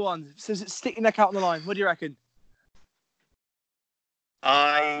 Go on. So stick your neck out on the line. What do you reckon?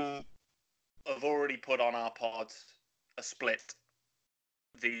 I have already put on our pod a split.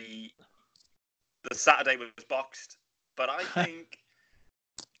 The Saturday was boxed, but I think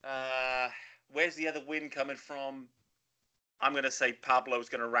where's the other win coming from? I'm going to say Pablo's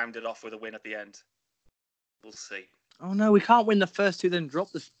going to round it off with a win at the end. We'll see. Oh no, we can't win the first two, then drop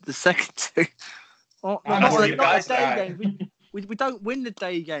the second two. Not the day games. We don't win the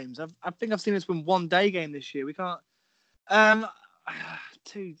day games. I think I've seen us win one day game this year. We can't.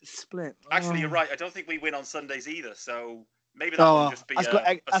 2 split. Actually, you're right. I don't think we win on Sundays either. So maybe that will just be a score got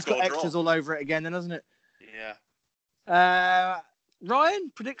extras draw. all over it again, then, hasn't it? Yeah.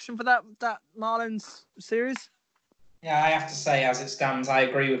 Ryan, prediction for that Marlins series? Yeah, I have to say, as it stands, I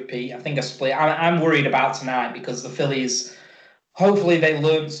agree with Pete. I think a split. I'm worried about tonight because the Phillies, hopefully they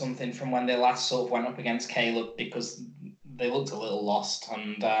learned something from when they last sort of went up against Caleb, because they looked a little lost,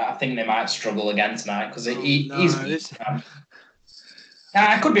 and I think they might struggle again tonight because I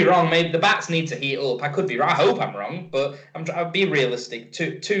could be wrong. Maybe the bats need to heat up. I could be wrong. I hope I'm wrong, but I'll be realistic.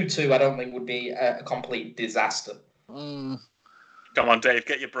 2-2, I don't think would be a complete disaster. Mm. Come on, Dave,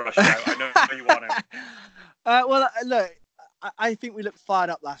 get your brush out. I know you want it. Well, look, I think we looked fired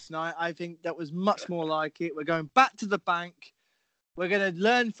up last night. I think that was much more like it. We're going back to the bank. We're going to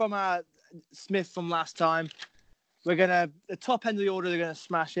learn from our Smith from last time. The top end of the order, they're going to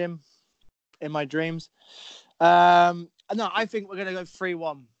smash him in my dreams. No, I think we're going to go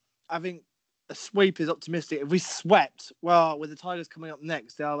 3-1. I think a sweep is optimistic. If we swept, well, with the Tigers coming up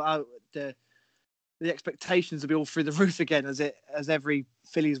next, the expectations will be all through the roof again, as every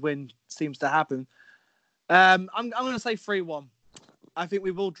Phillies win seems to happen. I'm going to say 3-1. I think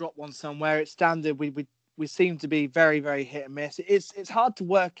we will drop one somewhere. It's standard. We seem to be very, very hit and miss. It's hard to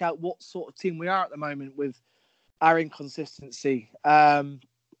work out what sort of team we are at the moment with our inconsistency.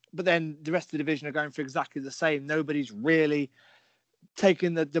 But then the rest of the division are going for exactly the same. Nobody's really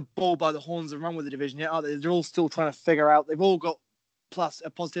taking the ball by the horns and run with the division yet, are they? They're all still trying to figure out. They've all got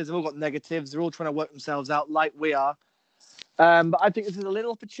positives. They've all got negatives. They're all trying to work themselves out like we are. But I think this is a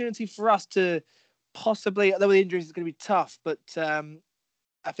little opportunity for us to possibly, although the injuries is going to be tough, but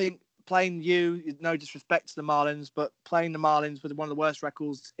I think playing no disrespect to the Marlins, but playing the Marlins with one of the worst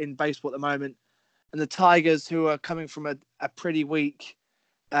records in baseball at the moment, and the Tigers, who are coming from a pretty weak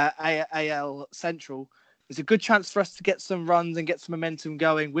AL Central, there's a good chance for us to get some runs and get some momentum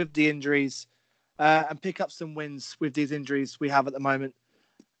going with the injuries and pick up some wins with these injuries we have at the moment.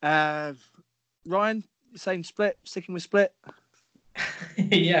 Ryan, you're saying split, sticking with split?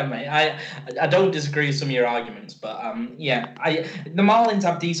 Yeah, mate. I don't disagree with some of your arguments, but the Marlins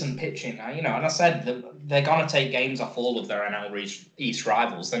have decent pitching, and I said they're gonna take games off all of their NL East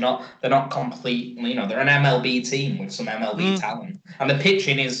rivals. They're not complete. They're an MLB team with some MLB talent, and the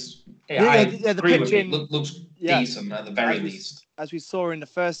pitching is. The pitching looks decent at the very least. As we saw in the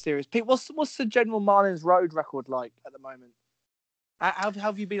first series, Pete, what's the general Marlins road record like at the moment? How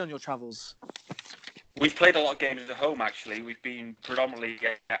have you been on your travels? We've played a lot of games at home, actually. We've been predominantly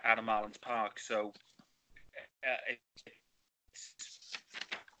at a Marlins Park, so it's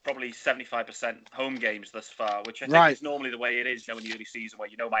probably 75% home games thus far, which I think is normally the way it is in the early season, where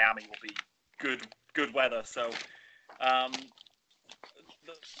Miami will be good good weather. So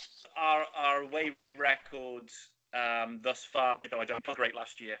our away record thus far, I don't look great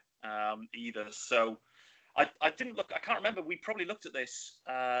last year either. So I didn't look. I can't remember. We probably looked at this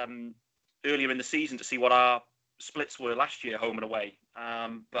earlier in the season to see what our splits were last year, home and away.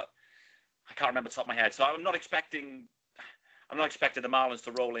 But I can't remember the top of my head. So I'm not expecting the Marlins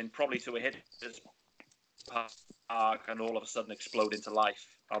to roll in probably to a hitter's park and all of a sudden explode into life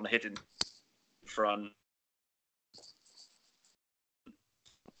on the hitting front.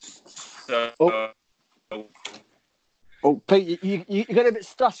 So, Pete, you got a bit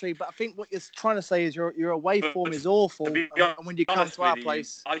stuttery, but I think what you're trying to say is your away form is awful, and when you come to our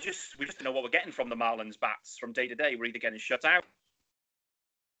place, we just don't know what we're getting from the Marlins bats from day to day. We're either getting shut out.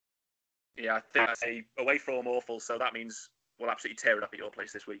 Yeah, I think I say away form awful, so that means we'll absolutely tear it up at your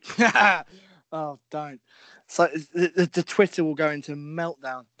place this week. Oh, don't! So the Twitter will go into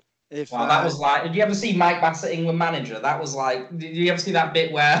meltdown. Well, that was like. Did you ever see Mike Bassett, England manager? That was like. Did you ever see that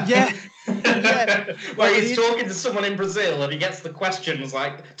bit where? Yeah. Where he's talking to someone in Brazil and he gets the questions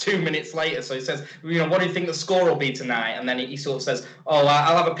like 2 minutes later. So he says, what do you think the score will be tonight? And then he sort of says, "Oh,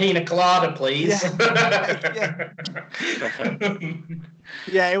 I'll have a pina colada, please."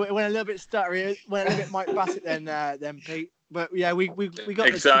 Yeah, it went a little bit stuttery. It went a little bit Mike Bassett then Pete. But yeah, we got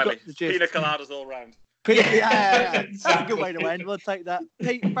exactly. The gist. Pina coladas all round. Yeah. That's a good way to end. We'll take that.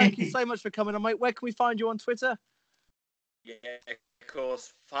 Pete, thank you so much for coming on, mate. Where can we find you on Twitter? Yeah, of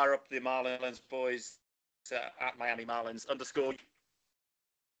course. Fire up the Marlins boys at Miami Marlins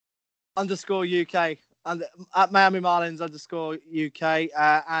 _UK and at Miami Marlins _UK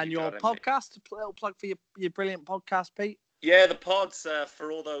and your podcast. A little plug for your brilliant podcast, Pete. Yeah, the pods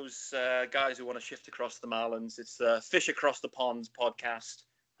for all those guys who want to shift across the Marlins. It's Fish Across the Ponds podcast.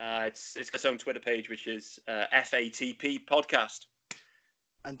 It's got its own Twitter page, which is FATP podcast.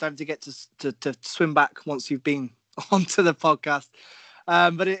 And don't forget to swim back once you've been onto the podcast.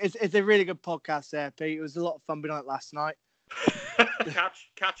 But it's a really good podcast there, Pete. It was a lot of fun being on it last night.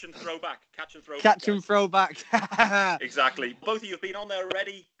 Catch and throwback. Exactly. Both of you have been on there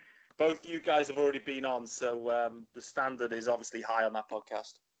already. Both you guys have already been on, so the standard is obviously high on that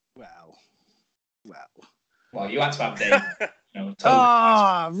podcast. Well, you had to have Dave.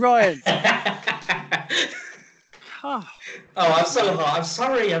 Ryan. Oh, I'm so hot. I'm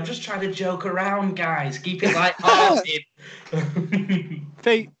sorry. I'm just trying to joke around, guys. Keep it light-hearted.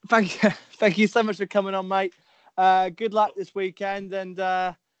 Pete, thank you so much for coming on, mate. Good luck this weekend, and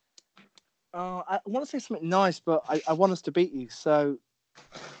I want to say something nice, but I want us to beat you. So,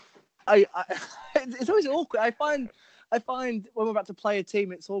 it's always awkward. I find when we're about to play a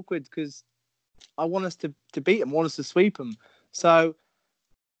team, it's awkward because I want us to beat them, want us to sweep them. So,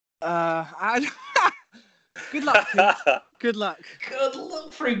 good luck, Pete. Good luck. Good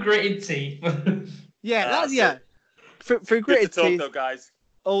luck through gritted teeth. Yeah, through gritted teeth. Though, guys.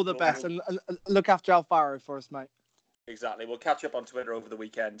 All the best, and look after Alfaro for us, mate. Exactly. We'll catch up on Twitter over the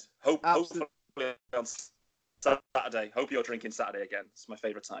weekend. Hopefully on Saturday. Hope you're drinking Saturday again. It's my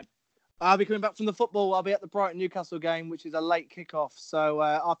favourite time. I'll be coming back from the football. I'll be at the Brighton Newcastle game, which is a late kickoff. So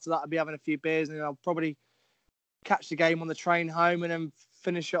after that, I'll be having a few beers, and I'll probably catch the game on the train home, and then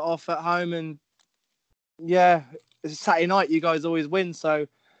finish it off at home. And yeah, it's a Saturday night. You guys always win, so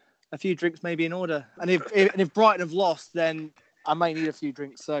a few drinks may be in order. And if Brighton have lost, then I may need a few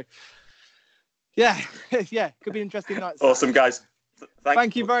drinks. So yeah, could be an interesting night. Awesome, guys.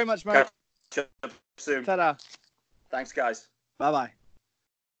 Thank you very much, mate. Catch up soon. Ta-da. Thanks, guys. Bye-bye.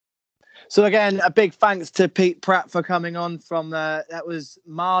 So again, a big thanks to Pete Pratt for coming on from that was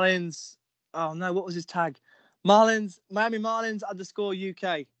Marlins. Oh no, what was his tag? Miami Marlins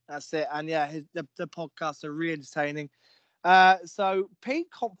 _UK. That's it. And yeah, the podcasts are really entertaining. So Pete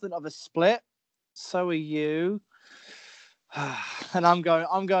confident of a split. So are you. And I'm going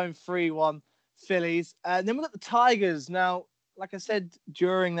 3-1 Phillies. And then we've got the Tigers. Now, like I said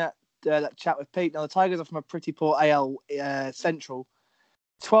during that chat with Pete, now the Tigers are from a pretty poor AL Central.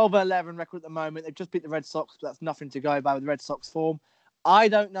 12-11 record at the moment. They've just beat the Red Sox, but that's nothing to go by with the Red Sox form. I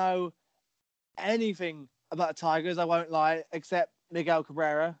don't know anything about the Tigers, I won't lie, except Miguel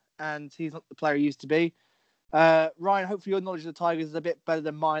Cabrera, and he's not the player he used to be. Ryan, hopefully your knowledge of the Tigers is a bit better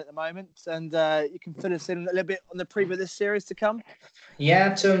than mine at the moment, and you can fill us in a little bit on the preview of this series to come.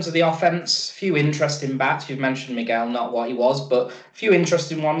 Yeah, in terms of the offense, a few interesting bats. You've mentioned Miguel, not what he was, but a few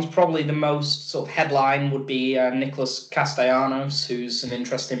interesting ones. Probably the most sort of headline would be Nicholas Castellanos, who's an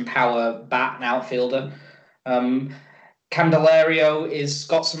interesting power bat and outfielder. Candelario is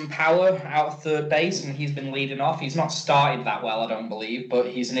got some power out of third base, and he's been leading off. He's not started that well, I don't believe, but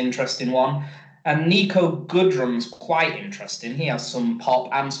he's an interesting one. And Nico Goodrum's quite interesting. He has some pop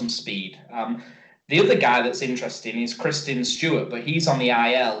and some speed. The other guy that's interesting is Kristen Stewart, but he's on the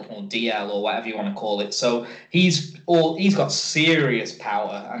IL or DL or whatever you want to call it. So he's got serious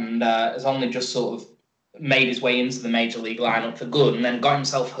power and has only just sort of made his way into the major league lineup for good and then got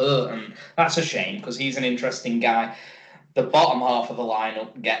himself hurt. And that's a shame because he's an interesting guy. The bottom half of the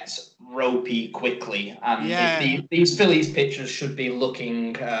lineup gets ropey quickly, and these Phillies pitchers should be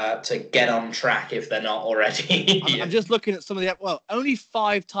looking to get on track if they're not already. I'm just looking at some of only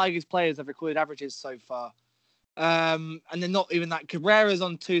 5 Tigers players have recorded averages so far, and they're not even that. Cabrera's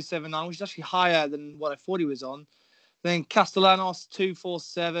on 279, which is actually higher than what I thought he was on. Then Castellanos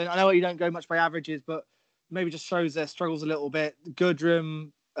 247. I know you don't go much by averages, but maybe just shows their struggles a little bit.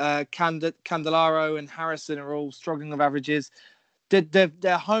 Goodrum, Candelaro and Harrison are all struggling with averages.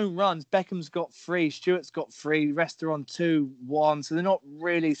 Their home runs, Beckham's got 3, Stewart's got 3, rest are on 2-1, so they're not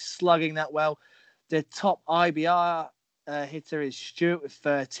really slugging that well. Their top IBR hitter is Stewart with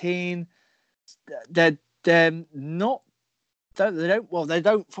 13. They don't from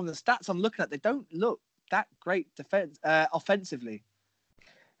the stats I'm looking at, they don't look that great offensively.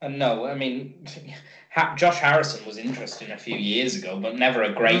 No, I mean, Josh Harrison was interesting a few years ago, but never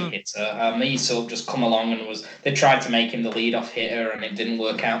a great hitter. He sort of just come along and they tried to make him the leadoff hitter and it didn't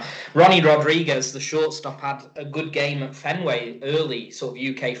work out. Ronnie Rodriguez, the shortstop, had a good game at Fenway early, sort of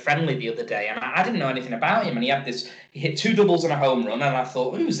UK friendly the other day. And I didn't know anything about him. And he hit 2 doubles and a home run. And I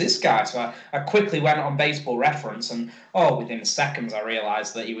thought, who's this guy? So I quickly went on Baseball Reference and, within seconds, I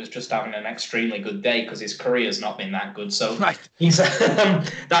realized that he was just having an extremely good day because his career's not been that good. So he's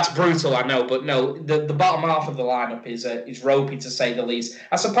that's brutal, I know, but no, the bottom half of the lineup is ropey to say the least.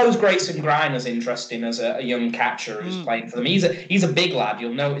 I suppose Grayson Griner's interesting as a young catcher who's playing for them. He's a big lad.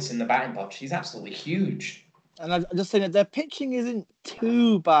 You'll notice in the batting box, he's absolutely huge. And I'm just saying that their pitching isn't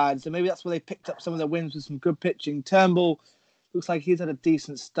too bad, so maybe that's where they picked up some of their wins with some good pitching. Turnbull looks like he's had a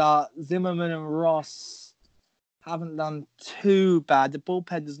decent start. Zimmerman and Ross haven't done too bad. The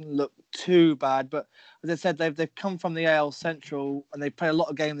bullpen doesn't look too bad, but as I said, they've come from the AL Central and they play a lot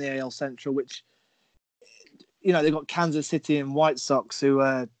of games in the AL Central, which, they've got Kansas City and White Sox who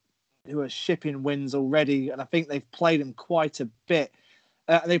are shipping wins already, and I think they've played them quite a bit.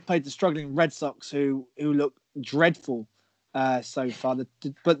 They played the struggling Red Sox who look dreadful so far,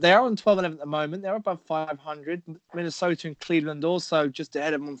 but they are on 12-11 at the moment. They're above 500. Minnesota and Cleveland also just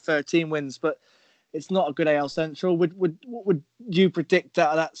ahead of them on 13 wins, but it's not a good AL Central. What would you predict out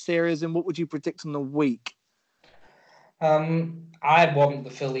of that series, and what would you predict on the week? I want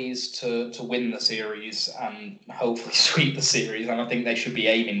the Phillies to win the series and hopefully sweep the series, and I think they should be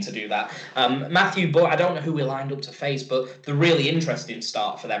aiming to do that. Matthew Boyd, I don't know who we lined up to face, but the really interesting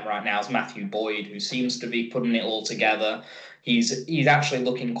start for them right now is Matthew Boyd, who seems to be putting it all together. He's actually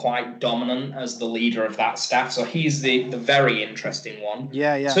looking quite dominant as the leader of that staff, so he's the very interesting one.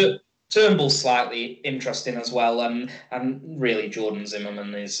 Yeah. Turnbull's slightly interesting as well, and really Jordan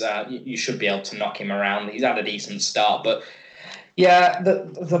Zimmerman is. You should be able to knock him around. He's had a decent start, but yeah,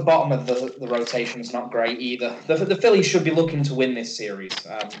 the bottom of the rotation is not great either. The Phillies should be looking to win this series.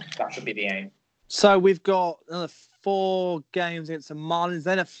 That should be the aim. So we've got another 4 games against the Marlins,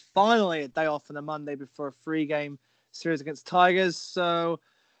 then finally a day off on a Monday before a 3-game series against Tigers. So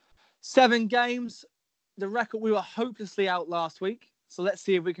 7 games. The record, we were hopelessly out last week. So let's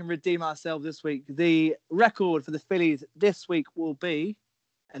see if we can redeem ourselves this week. The record for the Phillies this week will be,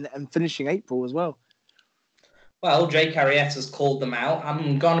 and finishing April as well. Well, Jake Arrieta's called them out.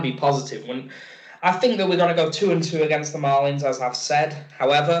 I'm going to be positive. I think that we're going to go 2-2 against the Marlins, as I've said.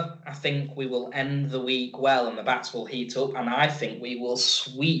 However, I think we will end the week well and the bats will heat up. And I think we will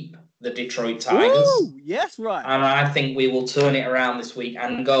sweep the Detroit Tigers. Ooh, yes, right. And I think we will turn it around this week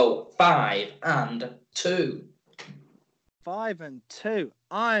and go 5-2. 5-2.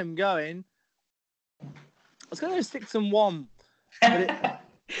 I was going to 6-1,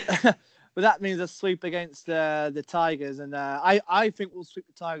 but that means a sweep against the Tigers, and I think we'll sweep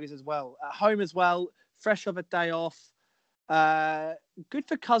the Tigers as well at home as well. Fresh off a day off, good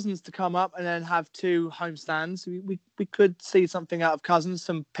for Cousins to come up and then have 2 home stands. We could see something out of Cousins,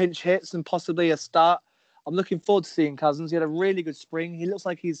 some pinch hits and possibly a start. I'm looking forward to seeing Cousins. He had a really good spring. He looks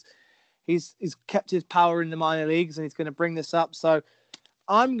like he's kept his power in the minor leagues, and he's going to bring this up. So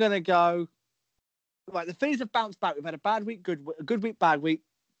I'm going to go. Right, the Phillies have bounced back. We've had a bad week, good week, bad week,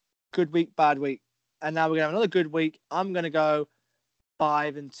 good week, bad week, and now we're going to have another good week. I'm going to go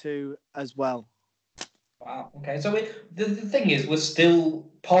 5-2 as well. Wow. Okay. So the thing is, we're still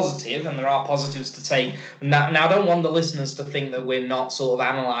positive, and there are positives to take. Now, I don't want the listeners to think that we're not sort of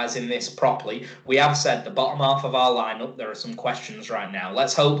analysing this properly. We have said the bottom half of our lineup, there are some questions right now.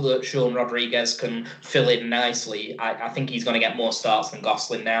 Let's hope that Sean Rodriguez can fill in nicely. I think he's going to get more starts than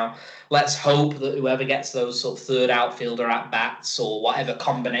Gosling now. Let's hope that whoever gets those sort of third outfielder at bats or whatever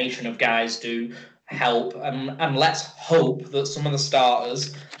combination of guys do help. And let's hope that some of the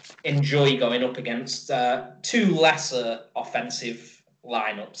starters enjoy going up against two lesser offensive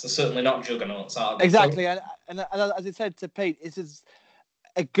lineups. They're certainly not juggernauts, are they? Exactly, and as I said to Pete, this is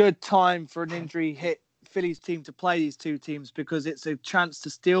a good time for an injury hit Phillies team to play these two teams because it's a chance to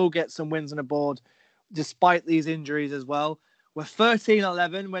still get some wins on the board despite these injuries as well. We're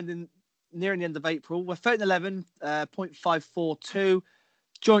 13-11 when nearing the end of April. We're 13-11, 0.542,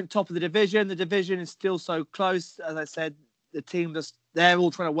 joint top of the division. The division is still so close. As I said, the team they're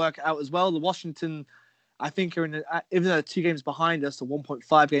all trying to work it out as well. The Washington, I think, are even though they're 2 games behind us, or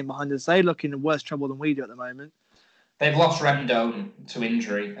 1.5 game behind us, they look in worse trouble than we do at the moment. They've lost Rendon to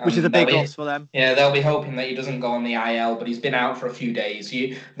injury, which is a big loss for them. Yeah, they'll be hoping that he doesn't go on the IL, but he's been out for a few days.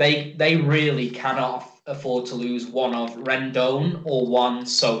 They really cannot afford to lose one of Rendon or one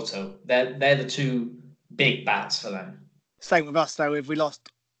Soto. They're the two big bats for them. Same with us, though. If we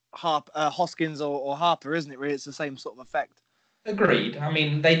lost Hoskins or Harper, isn't it? Really, it's the same sort of effect. Agreed. I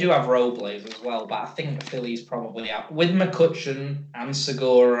mean, they do have Robles as well, but I think the Phillies probably out with McCutchen and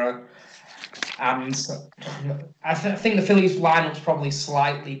Segura. And I think the Phillies lineup's probably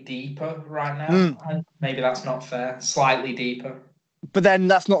slightly deeper right now. Maybe that's not fair. Slightly deeper. But then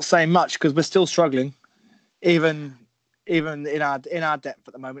that's not saying much because we're still struggling, even in our depth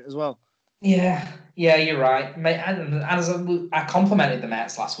at the moment as well. Yeah, you're right. And as I complimented the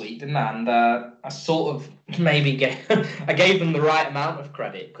Mets last week, didn't I? And I sort of maybe gave them the right amount of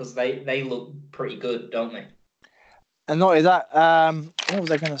credit because they look pretty good, don't they? And not only that, what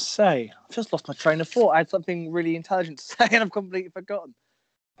was I going to say? I've just lost my train of thought. I had something really intelligent to say and I've completely forgotten.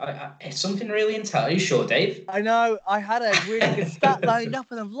 It's something really intelligent. Are you sure, Dave? I know. I had a really good stat lined up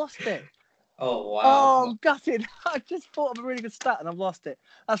and I've lost it. Oh, wow. Oh, I'm gutted. I just thought of a really good stat and I've lost it.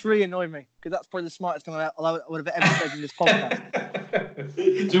 That's really annoyed me because that's probably the smartest thing I would have ever said in this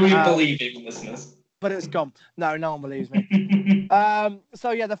podcast. Do we believe in listeners? But it's gone. No one believes me.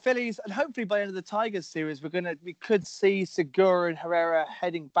 So yeah, the Phillies, and hopefully by the end of the Tigers series, we could see Segura and Herrera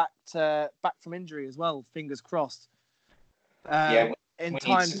heading back from injury as well. Fingers crossed. In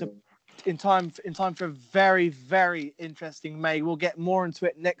time for a very, very interesting May. We'll get more into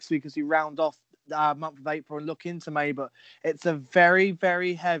it next week as we round off our month of April and look into May. But it's a very,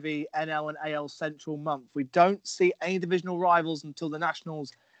 very heavy NL and AL Central month. We don't see any divisional rivals until the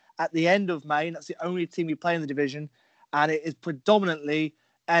Nationals at the end of May, and that's the only team we play in the division, and it is predominantly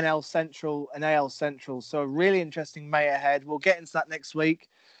NL Central and AL Central. So a really interesting May ahead. We'll get into that next week.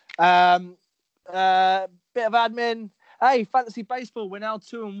 Bit of admin. Hey, fantasy baseball, we're now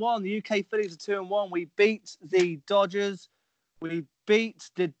 2-1. The UK Phillies are 2-1. We beat the Dodgers. We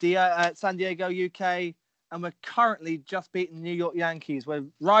beat the San Diego UK, and we're currently just beating the New York Yankees. We're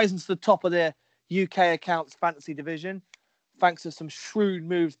rising to the top of the UK accounts fantasy division, thanks to some shrewd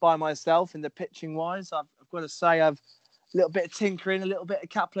moves by myself in the pitching wise. I've got to say I've a little bit of tinkering, a little bit of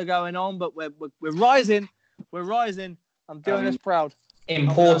Kapler going on, but we're rising. We're rising. I'm doing us proud.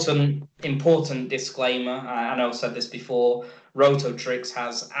 Important disclaimer. I know I've said this before. Rototrix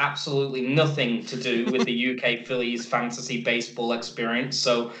has absolutely nothing to do with the UK Phillies fantasy baseball experience.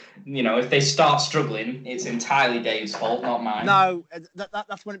 So, if they start struggling, it's entirely Dave's fault, not mine. No,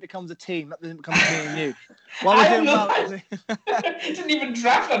 that's when it becomes a team. That doesn't become me and you. I didn't even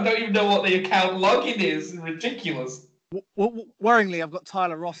draft. I don't even know what the account login is. Ridiculous. Worryingly, I've got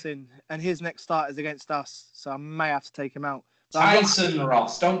Tyler Ross in, and his next start is against us, so I may have to take him out. Tyson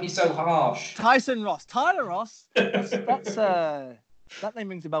Ross, don't be so harsh. Tyson Ross, Tyler Ross. That's that name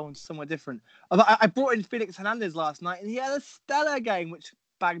rings a bell somewhere different. I brought in Felix Hernandez last night, and he had a stellar game, which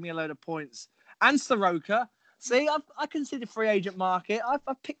bagged me a load of points. And Soroka. See, I can see the free agent market.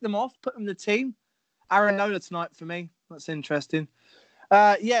 I've picked them off, put them in the team. Aaron Nola tonight for me. That's interesting.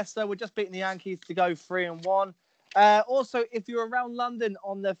 So we're just beating the Yankees to go 3-1. Also, if you're around London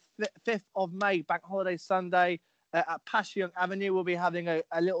on the 5th of May, Bank Holiday Sunday, at Passyunk Avenue, we'll be having a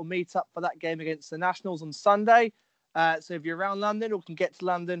little meet-up for that game against the Nationals on Sunday. So if you're around London or can get to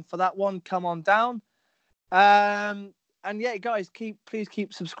London for that one, come on down. And yeah, guys, please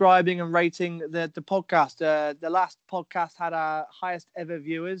keep subscribing and rating the podcast. The last podcast had our highest ever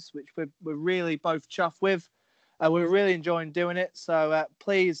viewers, which we're really both chuffed with. We're really enjoying doing it. So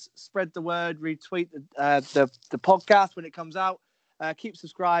please spread the word, retweet the podcast when it comes out. Keep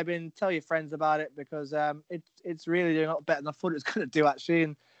subscribing. Tell your friends about it because it's really doing a lot better than I thought it was going to do, actually.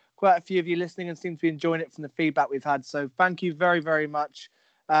 And quite a few of you listening and seem to be enjoying it from the feedback we've had. So thank you very, very much.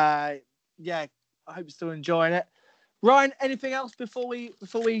 I hope you're still enjoying it. Ryan, anything else before we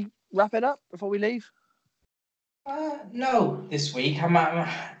wrap it up, before we leave? No, this week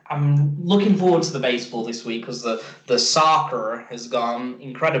I'm looking forward to the baseball this week because the soccer has gone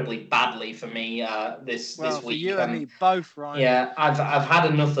incredibly badly for me this For week. you and me both, Ryan. Yeah, I've had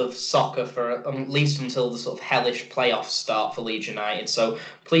enough of soccer for at least until the sort of hellish playoffs start for Leeds United. So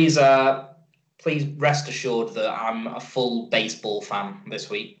please rest assured that I'm a full baseball fan this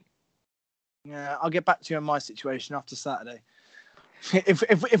week. Yeah, I'll get back to you on my situation after Saturday.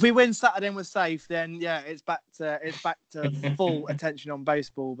 If we win Saturday and we're safe, then yeah, it's back to full attention on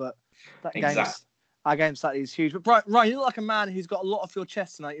baseball. But our game Saturday is huge. But Ryan, you look like a man who's got a lot off your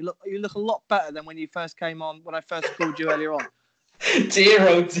chest tonight. You look a lot better than when you first came on. When I first called you earlier on. Dear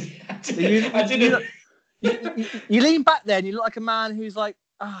oh dear, I didn't. You lean back there and you look like a man who's like,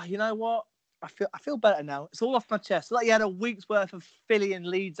 you know what? I feel better now. It's all off my chest. It's like you had a week's worth of Philly and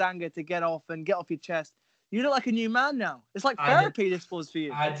Leeds anger to get off your chest. You look like a new man now. It's like therapy this was for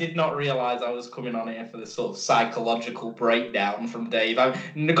you. I did not realise I was coming on here for this sort of psychological breakdown from Dave. I'm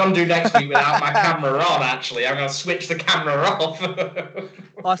going to do next week without my camera on, actually. I'm going to switch the camera off.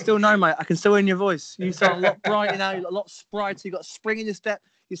 I still know, mate. I can still hear your voice. You sound a lot brighter now. You look a lot sprightly. You've got a spring in your step.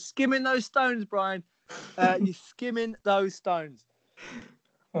 You're skimming those stones, Brian. You're skimming those stones.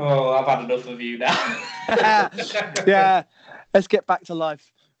 Oh, I've had enough of you now. Yeah. Let's get back to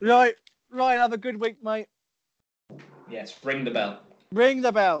life. Right. Ryan, have a good week, mate. Yes, ring the bell. Ring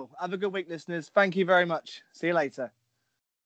the bell. Have a good week, listeners. Thank you very much. See you later.